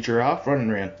the baby giraffe running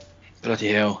around.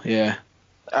 Bloody hell, yeah.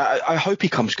 I hope he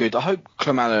comes good. I hope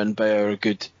Klimala and Bayo are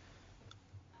good.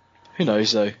 Who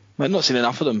knows, though? I've not seen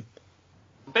enough of them.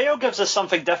 Bayo gives us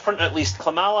something different, at least.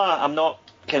 Klimala, I'm not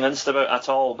convinced about at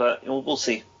all, but we'll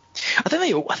see. I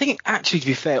think actually, to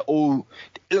be fair,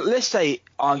 let's say,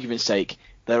 argument's sake,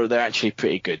 they're actually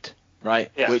pretty good,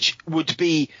 right? Yeah. Which would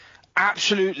be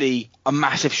absolutely a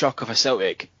massive shocker for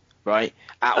Celtic, right?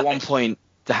 At one point,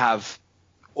 to have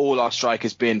all our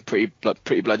strikers being pretty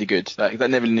bloody good. That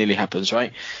never nearly happens,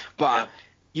 right? But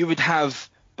you would have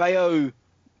Bayo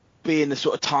being the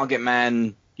sort of target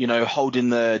man, holding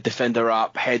the defender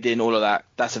up, heading, all of that.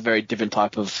 That's a very different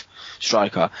type of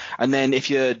striker. And then if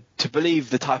you're to believe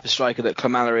the type of striker that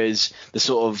Klimala is, the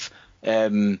sort of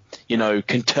can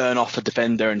turn off a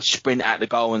defender and sprint at the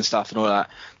goal and stuff and all that.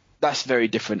 That's very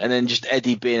different. And then just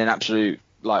Eddie being an absolute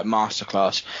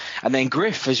masterclass, and then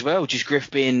Griff as well, just Griff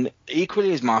being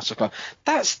equally as masterclass.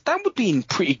 That would be in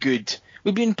pretty good.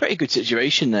 We'd be in a pretty good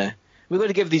situation there. We've got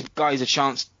to give these guys a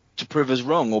chance to prove us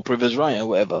wrong or prove us right or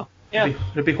whatever. Yeah,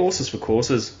 it'll be horses for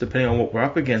courses depending on what we're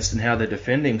up against and how they're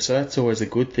defending. So that's always a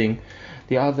good thing.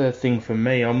 The other thing for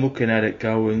me, I'm looking at it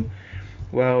going,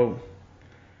 well,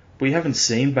 we haven't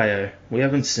seen Bayo, we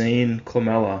haven't seen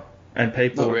Klimala, and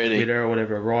people on Twitter or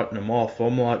whatever are writing them off.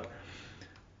 I'm like,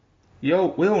 we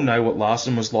all know what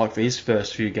Larson was like for his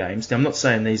first few games. Now, I'm not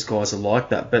saying these guys are like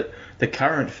that, but the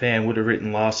current fan would have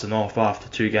written Larson off after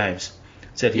 2 games.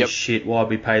 Said he's shit, why'd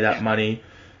we pay that money?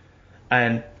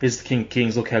 And here's the King of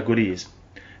Kings, look how good he is.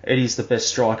 Eddie's the best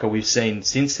striker we've seen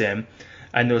since then.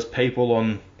 And there was people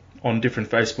on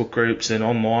different Facebook groups and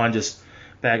online just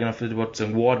bagging off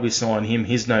and why'd we sign him?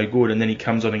 He's no good. And then he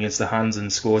comes on against the Huns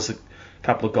and scores a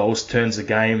couple of goals, turns the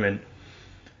game, and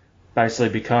basically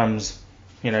becomes,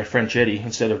 French Eddie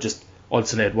instead of just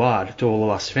Odson Edouard to all of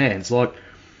us fans.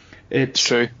 It's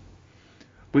true.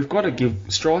 We've got to give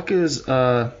strikers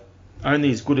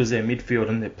only as good as their midfield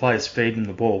and their players feeding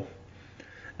the ball.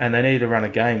 And they need to run a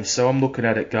game. So I'm looking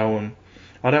at it going,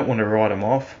 I don't want to write them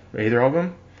off, either of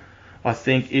them. I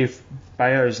think if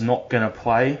Bayo's not going to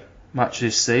play much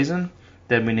this season,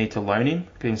 then we need to loan him,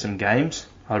 give him some games.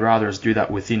 I'd rather us do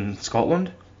that within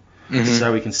Scotland,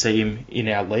 so we can see him in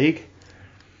our league.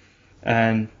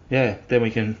 And then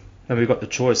we've got the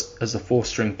choice as the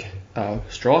 4th-string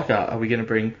striker. Are we going to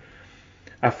bring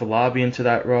Afolabi into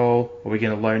that role? Are we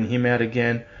going to loan him out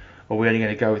again? Or are we only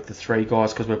going to go with the 3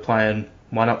 guys because we're playing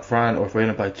 1 up front? Or if we're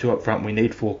going to play 2 up front, we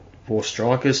need four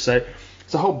strikers. So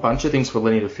it's a whole bunch of things for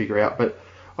Lenny to figure out. But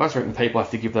I just reckon people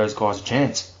have to give those guys a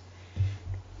chance.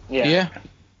 Yeah,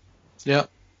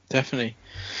 definitely.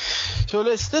 So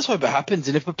let's hope it happens.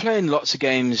 And if we're playing lots of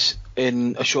games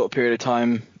in a short period of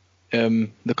time,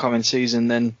 the coming season,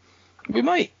 then we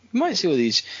might see all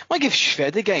these. Might give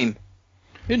Shved a game.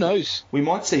 Who knows? We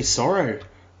might see Sorrow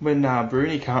when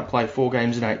Bruni can't play 4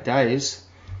 games in 8 days.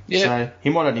 Yeah. So he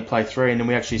might only play 3, and then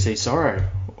we actually see Sorrow.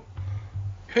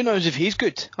 Who knows if he's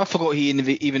good? I forgot he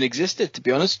even existed, to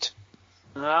be honest.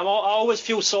 I always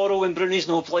feel sorrow when Bruni's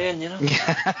not playing,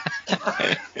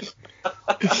 I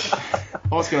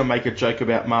was going to make a joke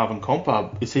about Marvin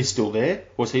Compar. Is he still there?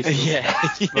 Was he still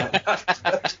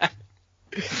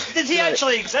Did he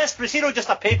actually exist? Was he not just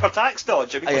a paper tax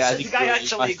dodge? I mean, does the guy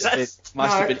actually exist?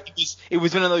 Must have been. It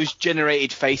was one of those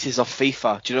generated faces of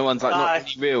FIFA. Do you know ones like not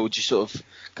really real, just sort of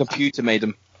computer made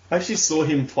them? I actually saw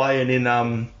him playing in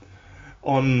on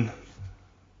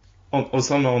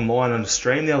something online on a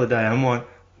stream the other day. I'm like,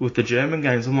 with the German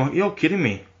games, I'm like, you're kidding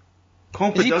me.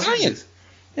 Compar does exist.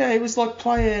 Yeah, he was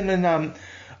playing, and I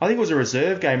think it was a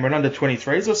reserve game or an under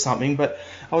 23s or something. But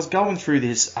I was going through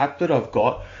this app that I've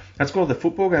got. That's got all the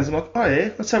football games. I'm like, oh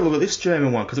yeah, let's have a look at this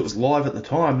German one because it was live at the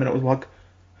time, and it was like,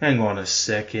 hang on a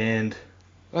second.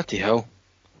 What the hell?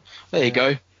 There you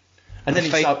go. And then he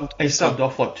subbed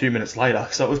off 2 minutes later,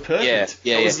 so it was perfect.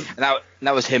 Yeah. And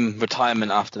that was him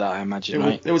retirement after that, I imagine,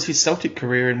 right? It was his Celtic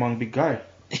career in one big go.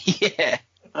 Yeah.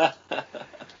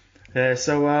 Yeah.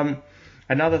 So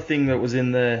another thing that was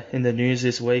in the news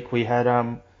this week, we had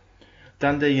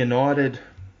Dundee United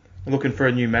looking for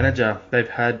a new manager. They've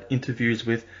had interviews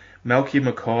with Malky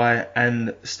Mackay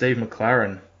and Steve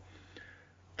McLaren.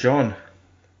 John,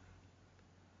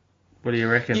 what do you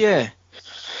reckon? Yeah.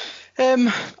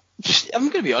 I'm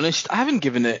going to be honest, I haven't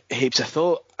given it heaps of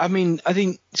thought. I mean, I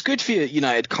think it's good for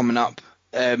United coming up.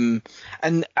 And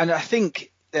I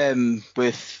think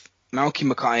with Malky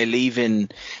Mackay leaving,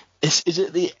 is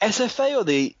it the SFA or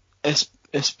the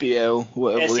SBL?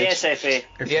 Whatever it's the SFA.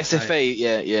 The SFA,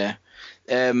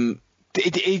 yeah.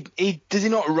 Does he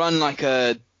not run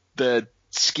the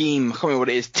scheme? I can't remember what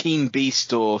it is, Team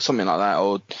Beast or something like that,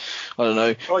 or I don't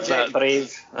know. Project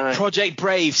Brave. Project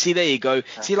Brave. See, there you go.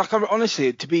 See,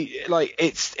 honestly, to be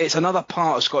it's another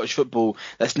part of Scottish football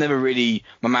that's never really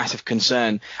my massive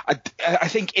concern. I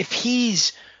think if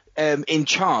he's in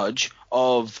charge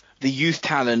of the youth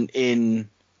talent in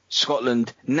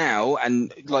Scotland now,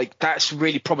 and that's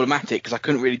really problematic because I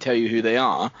couldn't really tell you who they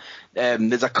are.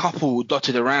 There's a couple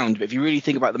dotted around, but if you really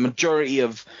think about the majority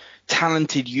of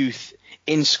talented youth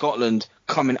in Scotland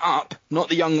coming up, not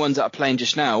the young ones that are playing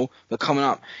just now, but coming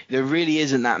up, there really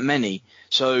isn't that many.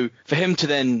 So for him to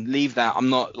then leave that, I'm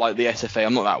not like the SFA,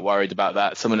 I'm not that worried about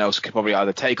that. Someone else could probably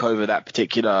either take over that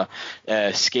particular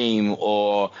scheme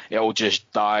or it'll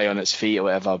just die on its feet or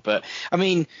whatever. But I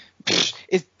mean,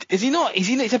 Is he not?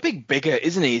 He's a big bigot,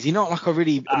 isn't he? Is he not like a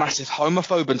really massive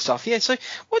homophobe and stuff? Yeah. So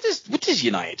what does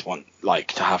United want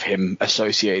like to have him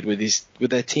associated with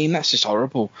their team? That's just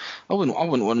horrible. I wouldn't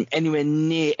want him anywhere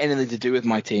near anything to do with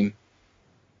my team.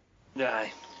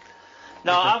 Aye.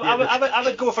 No, I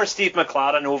would go for Steve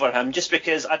McLaren over him, just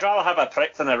because I'd rather have a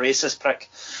prick than a racist prick.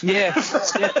 Yeah,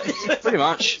 pretty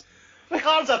much.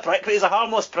 McLaren's a prick, but he's a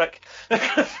harmless prick.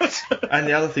 And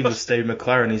the other thing with Steve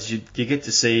McLaren is you get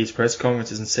to see his press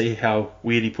conferences and see how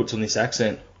weird he puts on this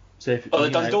accent. So the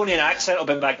Dundonian accent will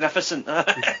be magnificent.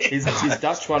 his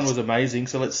Dutch one was amazing,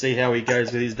 so let's see how he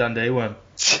goes with his Dundee one.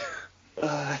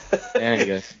 There you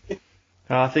go.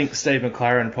 I think Steve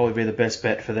McLaren would probably be the best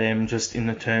bet for them, just in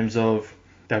the terms of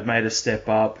they've made a step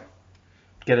up,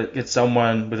 get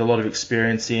someone with a lot of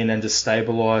experience in and just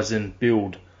stabilise and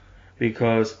build.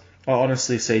 Because I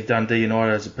honestly see Dundee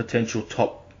United as a potential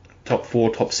top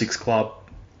 4, top 6 club,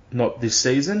 not this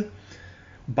season,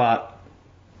 but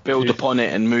build upon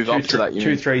it and move up to that.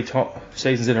 2-3 top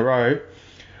seasons in a row,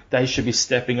 they should be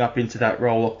stepping up into that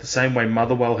role, the same way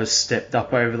Motherwell has stepped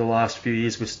up over the last few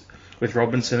years with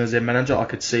Robinson as their manager. I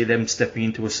could see them stepping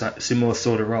into a similar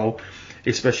sort of role,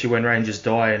 especially when Rangers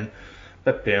die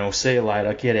but Bill, see you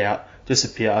later, get out,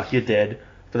 disappear, you're dead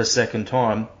for the second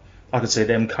time. I could see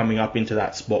them coming up into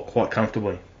that spot quite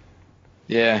comfortably.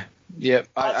 Yeah.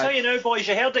 I'll tell you now, boys,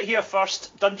 you heard it here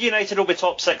first. Dundee United will be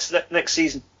top 6 next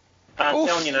season. I'm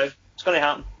telling you now, it's going to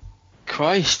happen.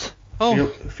 Christ. Oh.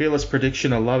 Fearless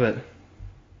prediction, I love it.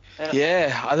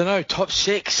 Yeah, I don't know. Top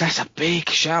 6, that's a big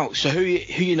shout. So who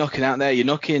you knocking out there? You're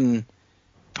knocking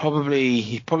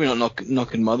he's probably not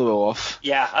knocking Motherwell off.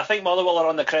 Yeah, I think Motherwell are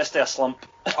on the crest of a slump.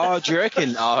 Oh, do you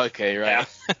reckon? Oh, okay, right.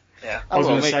 Yeah. I was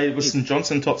going to say, was St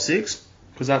Johnstone top 6?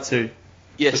 Because that's who.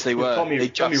 Yes, they were.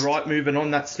 Tommy Wright moving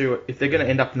on, that's who. If they're going to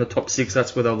end up in the top 6,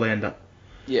 that's where they'll land up.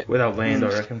 Yeah. Where they'll land, I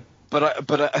reckon.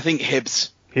 But I think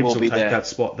Hibs will be take there. that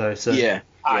spot, though. So. Yeah.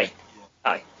 Aye.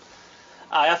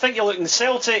 I think you're looking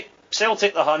Celtic,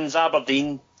 the Huns,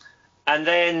 Aberdeen, and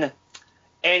then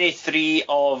any 3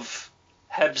 of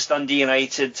Hibs, Dundee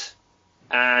United,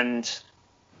 and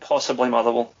possibly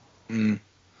Motherwell.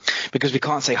 Because we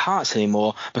can't say Hearts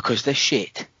anymore because they're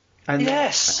shit. And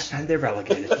yes. And they're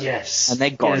relegated. Yes. And they're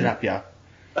gone. Get it up, yeah.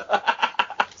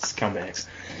 Scumbags.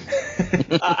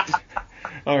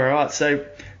 All right. So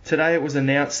today it was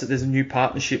announced that there's a new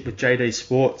partnership with JD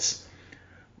Sports.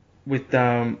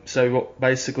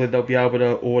 Basically they'll be able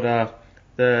to order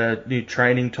the new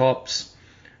training tops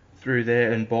through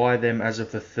there and buy them as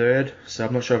of the 3rd. So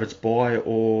I'm not sure if it's buy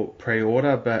or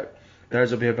pre-order, but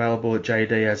those will be available at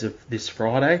JD as of this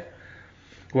Friday.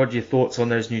 What are your thoughts on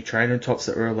those new training tops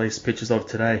that were released pictures of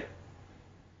today?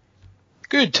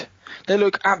 Good. They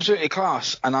look absolutely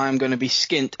class, and I am going to be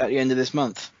skint at the end of this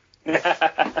month.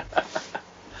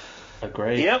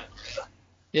 Agree.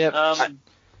 Yep.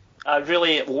 I'm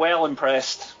really well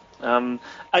impressed.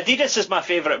 Adidas is my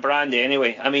favourite brand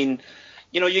anyway. I mean,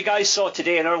 you guys saw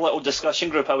today in our little discussion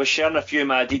group, I was sharing a few of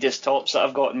my Adidas tops that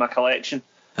I've got in my collection.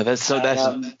 There's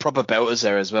some proper belters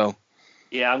there as well.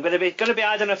 Yeah, I'm going to be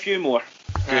adding a few more.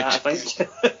 Good. I think.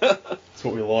 That's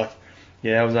what we like.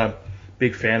 Yeah, I was a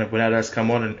big fan of when Adidas come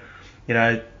on,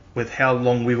 and with how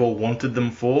long we've all wanted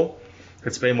them for,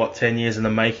 it's been 10 years in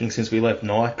the making since we left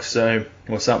Nike,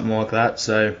 or something like that.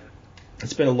 So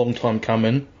it's been a long time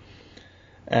coming,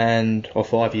 or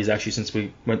 5 years actually since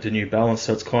we went to New Balance.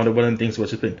 So it's kind of one of the things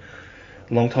which has been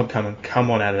a long time coming.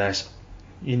 Come on, Adidas,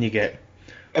 in you get.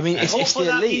 I mean, it's the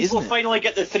elite, isn't we'll finally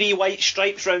get the 3 white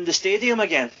stripes round the stadium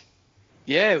again.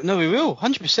 Yeah, no, we will,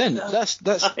 100%. That's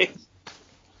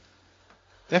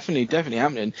definitely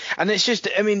happening. And it's just,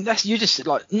 I mean, you just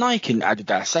like Nike and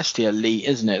Adidas. That's the elite,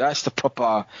 isn't it? That's the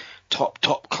proper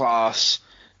top class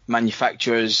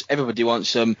manufacturers. Everybody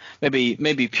wants them.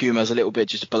 Maybe Puma's a little bit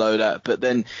just below that, but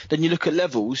then you look at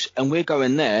levels, and we're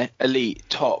going there, elite,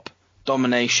 top,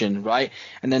 domination, right?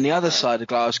 And then the other side of the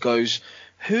glass goes,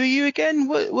 who are you again?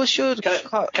 What's your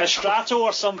Castrato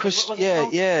or something?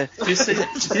 Yeah. Do you see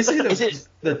Is it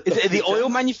the oil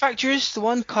manufacturers? The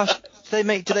one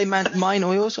do they mine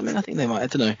oil or something? I think they might. I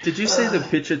don't know. Did you see the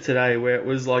picture today where it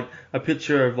was like a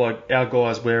picture of like our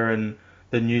guys wearing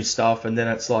the new stuff, and then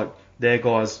it's like their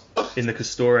guys in the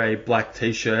Castore black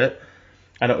t-shirt,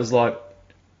 and it was like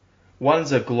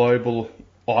one's a global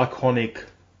iconic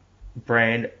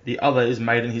brand, the other is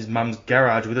made in his mum's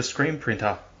garage with a screen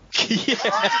printer. Yeah.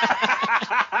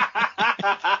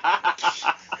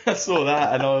 I saw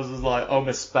that and I was just like,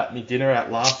 almost spat me dinner out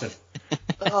laughing.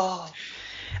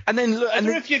 And then look, I don't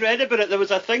know if you read about it. There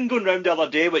was a thing going round the other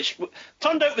day which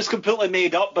turned out was completely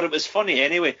made up, but it was funny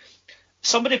anyway.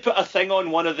 somebody put a thing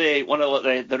on one of the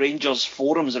Rangers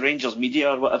forums, the Rangers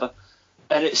media or whatever,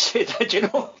 and it said, do you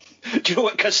know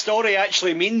what Castore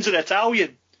actually means in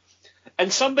Italian?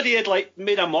 And somebody had like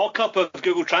made a mock-up of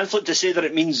Google Translate to say that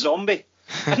it means zombie.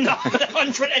 And that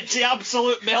one went into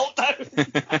absolute meltdown.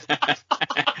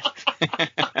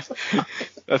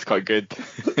 That's quite good.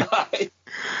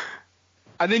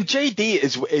 And then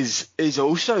JD is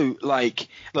also like,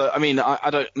 look, I mean,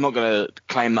 I'm not going to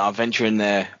claim that I venture in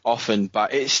there often,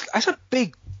 but that's a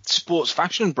big sports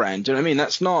fashion brand. Do you know what I mean?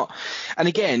 That's not. And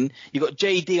again, you got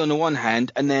JD on the one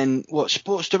hand, and then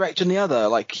Sports Direct on the other.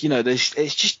 Like,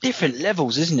 it's just different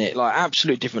levels, isn't it? Like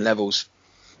absolute different levels.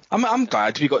 I'm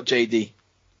glad we got JD.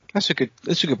 That's a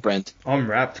good brand. I'm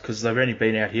wrapped because they've only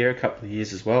been out here a couple of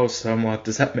years as well. So I'm like,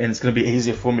 does that mean it's going to be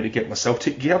easier for me to get my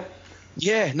Celtic gear?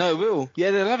 Yeah, no, it will.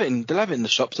 Yeah, they'll have it in the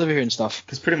shops over here and stuff.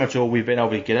 Because pretty much all we've been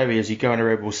able to get over here is you go into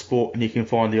Rebel Sport and you can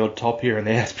find the odd top here and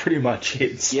there. That's pretty much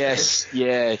it. Yes,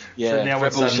 yeah. So now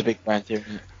Rebel's a big brand here,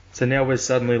 isn't it? So now we're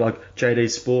suddenly like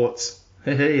JD Sports.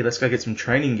 Hey, let's go get some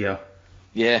training gear.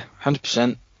 Yeah,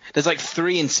 100%. There's like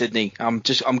 3 in Sydney. I'm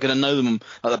gonna know them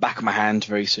at the back of my hand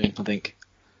very soon, I think.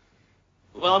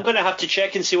 Well, I'm going to have to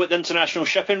check and see what the international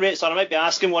shipping rates are. I might be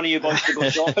asking one of you boys to go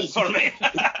shopping for me.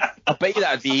 I bet you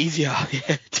that'd be easier.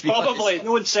 Yeah, probably.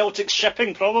 No one Celtic's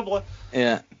shipping, probably.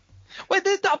 Yeah. Well,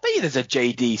 I bet you there's a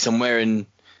JD somewhere in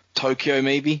Tokyo,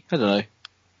 maybe. I don't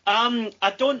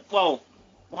know. Well,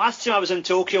 last time I was in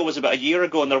Tokyo was about a year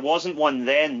ago, and there wasn't one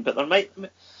then, but there might. The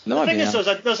thing is,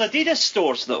 there's Adidas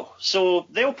stores, though, so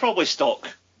they'll probably stock.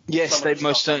 Yes, they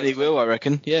most certainly will, I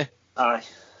reckon. Yeah. Aye.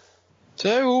 So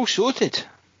we're all sorted.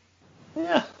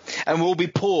 Yeah. And we'll be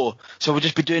poor, so we'll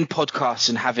just be doing podcasts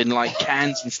and having like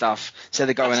cans and stuff instead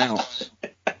of going out.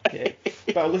 Yeah.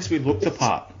 But at least we look the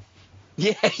part.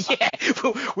 Yeah.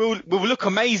 We'll look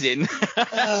amazing.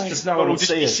 Just no one will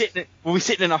see it. We'll be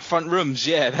sitting in our front rooms.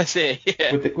 Yeah, that's it.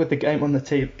 Yeah. With the game on the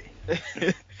TV.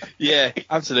 Yeah,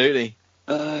 absolutely.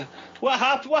 What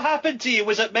happened to you?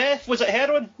 Was it meth? Was it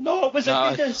heroin? No, it was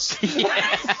Adidas.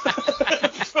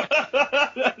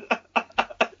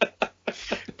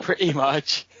 Pretty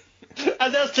much.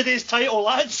 And there's today's title,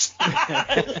 lads. I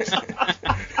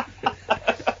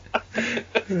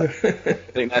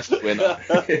think that's the winner.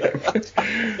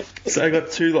 Yeah. So I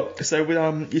got 2. So we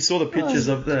you saw the pictures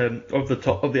of the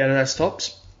Adidas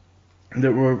tops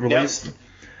that were released.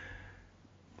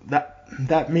 Yep.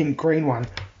 That mint green one,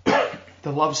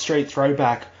 the Love Street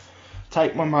throwback.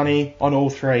 Take my money on all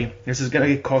 3. This is going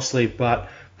to get costly, but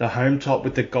the home top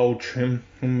with the gold trim,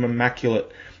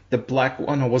 immaculate. The black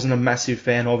one I wasn't a massive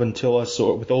fan of until I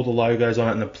saw it with all the logos on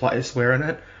it and the players wearing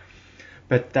it.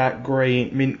 But that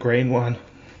mint green one,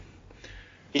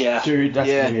 yeah, dude, that's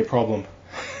going to be a problem.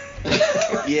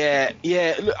 Yeah.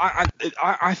 Look,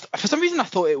 I for some reason I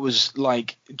thought it was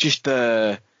like just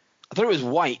I thought it was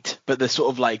white, but the sort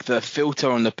of like the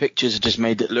filter on the pictures just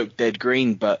made it look dead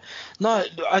green. It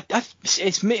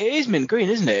is mint green,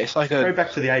 isn't it? It's like go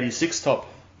back to the '86 top.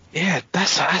 Yeah,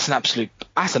 that's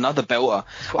another belter.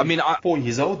 I mean, 4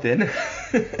 years old then.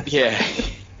 Yeah.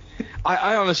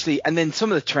 I honestly, and then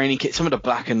some of the training kits, some of the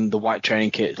black and the white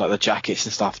training kits, like the jackets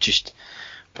and stuff, just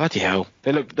bloody hell,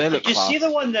 they look. Did you class. see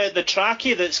the one, the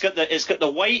trackie that's got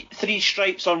the white 3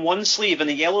 stripes on one sleeve and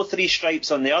the yellow 3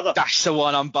 stripes on the other? That's the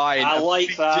one I'm buying. I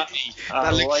like that.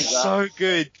 That looks so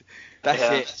good.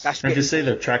 That's it. Did you see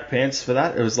the track pants for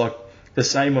that? It was like the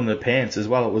same on the pants as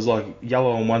well. It was like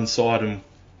yellow on one side and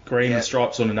green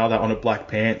stripes on another on a black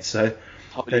pants. So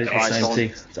that is the same thing.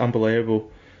 It's unbelievable.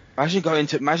 Imagine going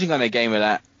to a game with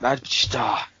that. That'd just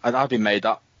I'd be made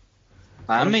up.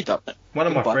 I'm made up. One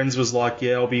of my friends was like,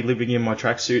 "Yeah, I'll be living in my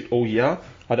tracksuit all year.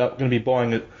 I'm going to be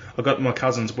buying it. I got my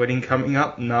cousin's wedding coming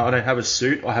up. No, I don't have a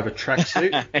suit. I have a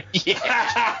tracksuit.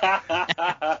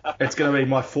 It's going to be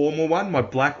my formal one, my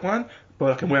black one,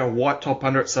 but I can wear a white top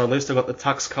under it. So at least I got the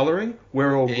tux colouring.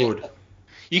 We're all good."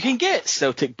 You can get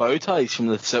Celtic bow ties from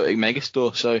the Celtic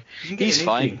Megastore, so he's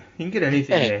fine. You can get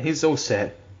anything there. He's all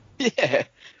set. Yeah.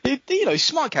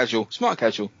 Smart casual.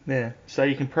 Yeah, so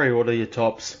you can pre-order your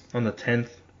tops on the 10th.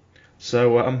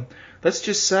 So let's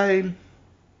just say, the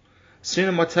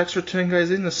sooner my tax return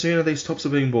goes in, the sooner these tops are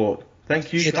being bought.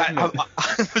 Thank you. I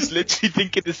was literally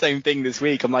thinking the same thing this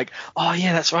week. I'm like, oh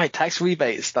yeah, that's right, tax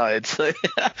rebate started, so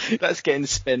that's getting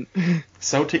spent.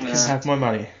 Celtic can have my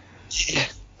money. Yeah.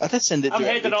 I'm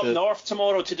heading up north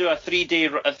tomorrow to do a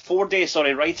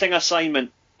 4-day writing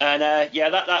assignment. And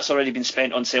that's already been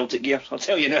spent on Celtic gear. I'll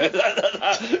tell you now,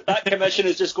 that commission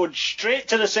is just going straight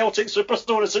to the Celtic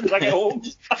Superstore as soon as I get home.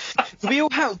 Do we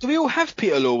all have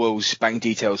Peter Lawwell's bank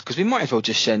details? Because we might as well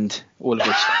just send all of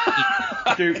us.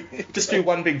 Just do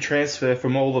one big transfer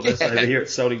from all of us over here at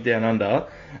Celtic Down Under,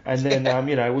 and then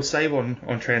we'll save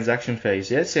on transaction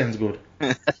fees. Yeah, sounds good.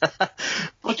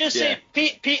 Well, just say,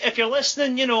 Pete, if you're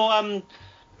listening, I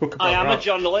am a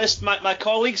journalist. My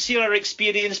colleagues here are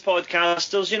experienced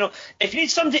podcasters. If you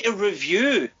need somebody to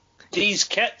review these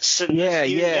kits and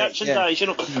merchandise,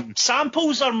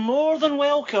 samples are more than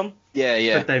welcome.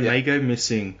 Yeah. But they may go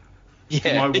missing.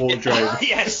 Yeah. My wardrobe.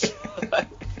 Yes.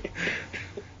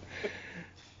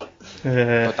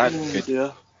 But that's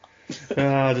good.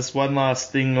 Just one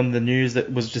last thing on the news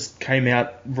that just came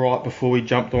out right before we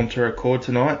jumped on to record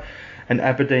tonight. An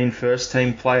Aberdeen first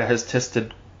team player has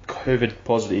tested COVID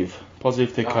positive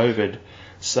to COVID.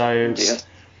 So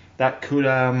that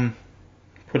could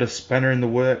put a spanner in the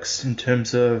works in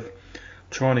terms of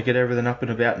trying to get everything up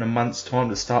and about in a month's time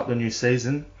to start the new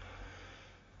season.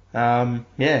 I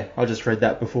just read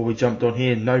that before we jumped on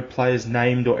here. No players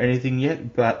named or anything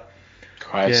yet, but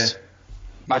Christ. Yeah.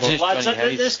 Lads,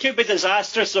 this could be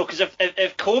disastrous though, because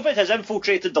if COVID has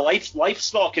infiltrated the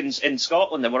livestock in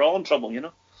Scotland, then we're all in trouble,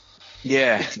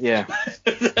 Yeah.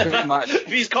 Pretty much. If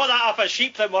he's caught that off a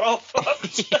sheep, then we're all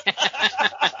fucked.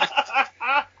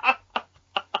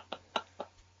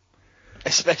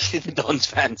 Especially the Dons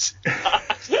fans.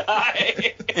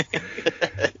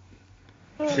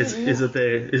 Is it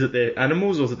their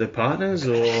animals or is it their partners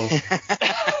or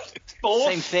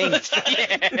both? Same thing.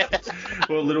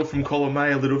 Well, a little from column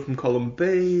A, a little from column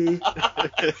B.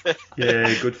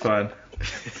 Yeah, good fun.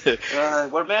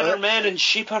 Where men are men and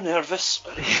sheep are nervous.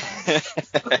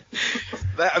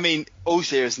 All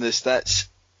seriousness, that's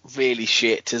really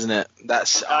shit, isn't it?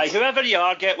 That's whoever you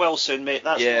are, get well soon, mate.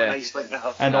 That's a nice thing to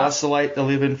have. And isolate the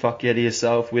living fuck out of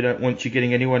yourself. We don't want you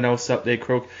getting anyone else up there,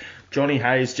 Crook. Johnny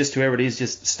Hayes, just whoever it is,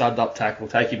 just stud up tackle,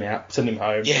 take him out, send him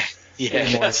home. Yeah.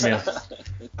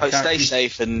 Stay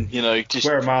safe and just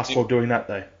wear a mask while doing that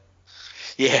though.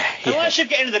 Yeah. Unless you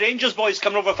get into the Rangers boys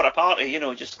coming over for a party,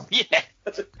 just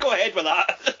go ahead with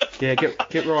that. Yeah,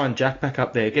 get Ryan Jack back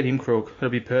up there, get him, Crook. That'll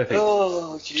be perfect.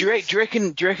 Oh, do you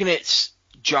reckon it's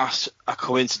just a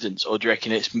coincidence, or do you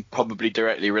reckon it's probably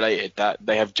directly related that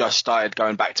they have just started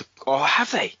going back to, or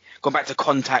have they gone back to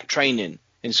contact training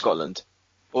in Scotland?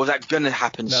 Or is that going to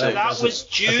happen soon? That was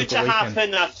due to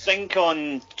happen, I think,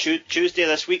 on Tuesday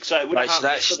this week, so it would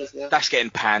happen. So that's getting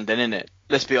panned then, isn't it?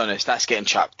 Let's be honest, that's getting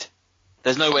chucked.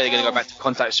 There's no way they're going to go back to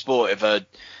contact sport if a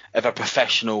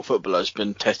professional footballer has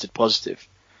been tested positive.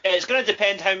 It's going to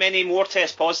depend how many more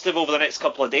test positive over the next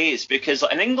couple of days, because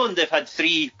in England they've had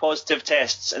 3 positive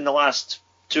tests in the last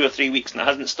 2 or 3 weeks, and it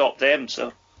hasn't stopped them.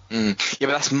 So. Yeah,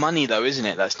 but that's money though, isn't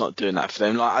it? That's not doing that for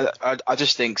them. I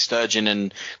just think Sturgeon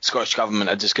and Scottish government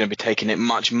are just going to be taking it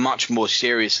much, much more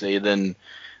seriously than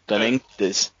England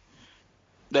is.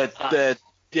 Because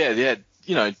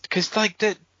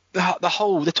the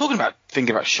whole they're talking about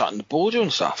thinking about shutting the border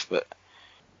and stuff, but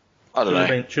I don't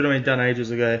know. Should have been done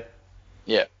ages ago.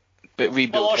 Yeah, but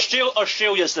rebuild. Well,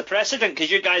 Australia's the precedent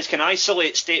because you guys can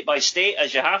isolate state by state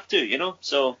as you have to,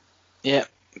 So yeah.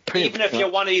 Even if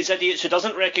you're one of these idiots who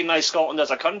doesn't recognise Scotland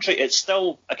as a country, it's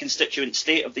still a constituent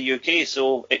state of the UK,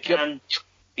 so it can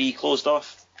be closed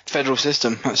off. Federal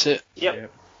system, that's it. Yep.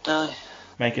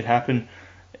 Make it happen.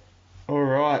 All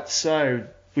right, so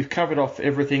we've covered off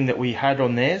everything that we had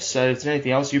on there. So is there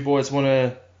anything else you boys want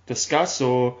to discuss,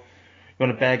 or you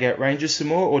want to bag out Rangers some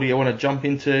more, or do you want to jump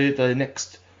into the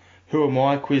next Who Am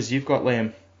I quiz you've got,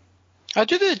 Liam? I'll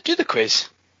do the quiz.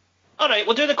 All right,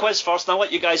 we'll do the quiz first, and I'll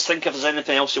let you guys think if there's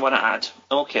anything else you want to add.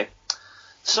 Okay.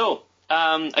 So,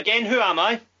 again, who am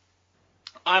I?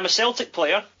 I'm a Celtic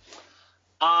player.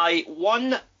 I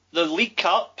won the League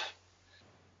Cup,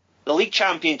 the League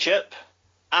Championship,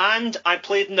 and I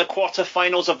played in the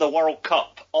quarter-finals of the World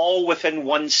Cup, all within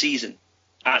one season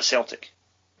at Celtic.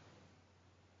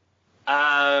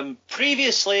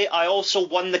 Previously, I also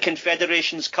won the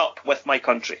Confederations Cup with my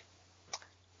country.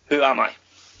 Who am I?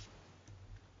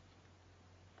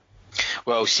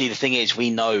 Well, see, the thing is,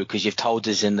 we know because you've told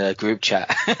us in the group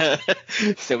chat,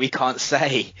 so we can't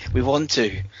say. We want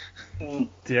to.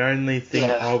 The only thing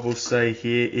I will say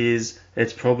here is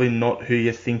it's probably not who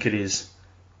you think it is.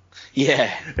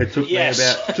 Yeah. It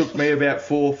took me about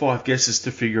 4 or 5 guesses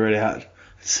to figure it out.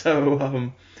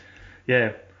 So,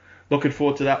 looking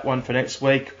forward to that one for next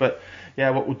week. But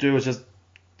what we'll do is just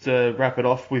to wrap it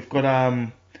off. We've got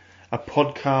a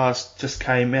podcast just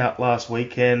came out last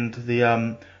weekend.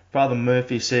 The Father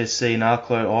Murphy Says See in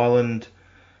Arklow Island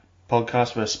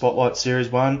podcast for a Spotlight Series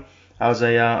 1. That was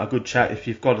a good chat. If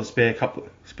you've got a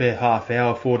spare half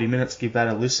hour, 40 minutes, give that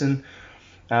a listen.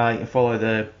 You can follow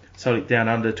the Celtic Down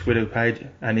Under Twitter page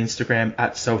and Instagram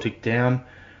at Celtic Down.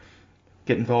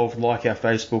 Get involved, like our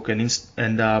Facebook and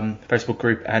Facebook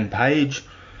group and page.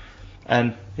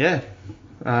 And yeah,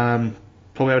 probably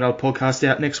have another podcast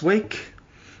out next week.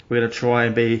 We're going to try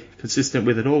and be consistent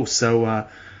with it all. So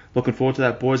looking forward to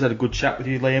that, boys. Had a good chat with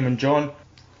you, Liam and John.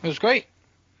 It was great.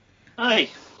 Aye.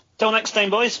 Till next time,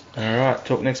 boys. All right,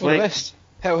 talk next All week. the best.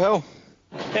 Hell, hell.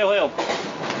 Hail, hail.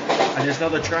 And there's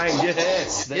another train.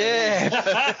 Yes. Yeah.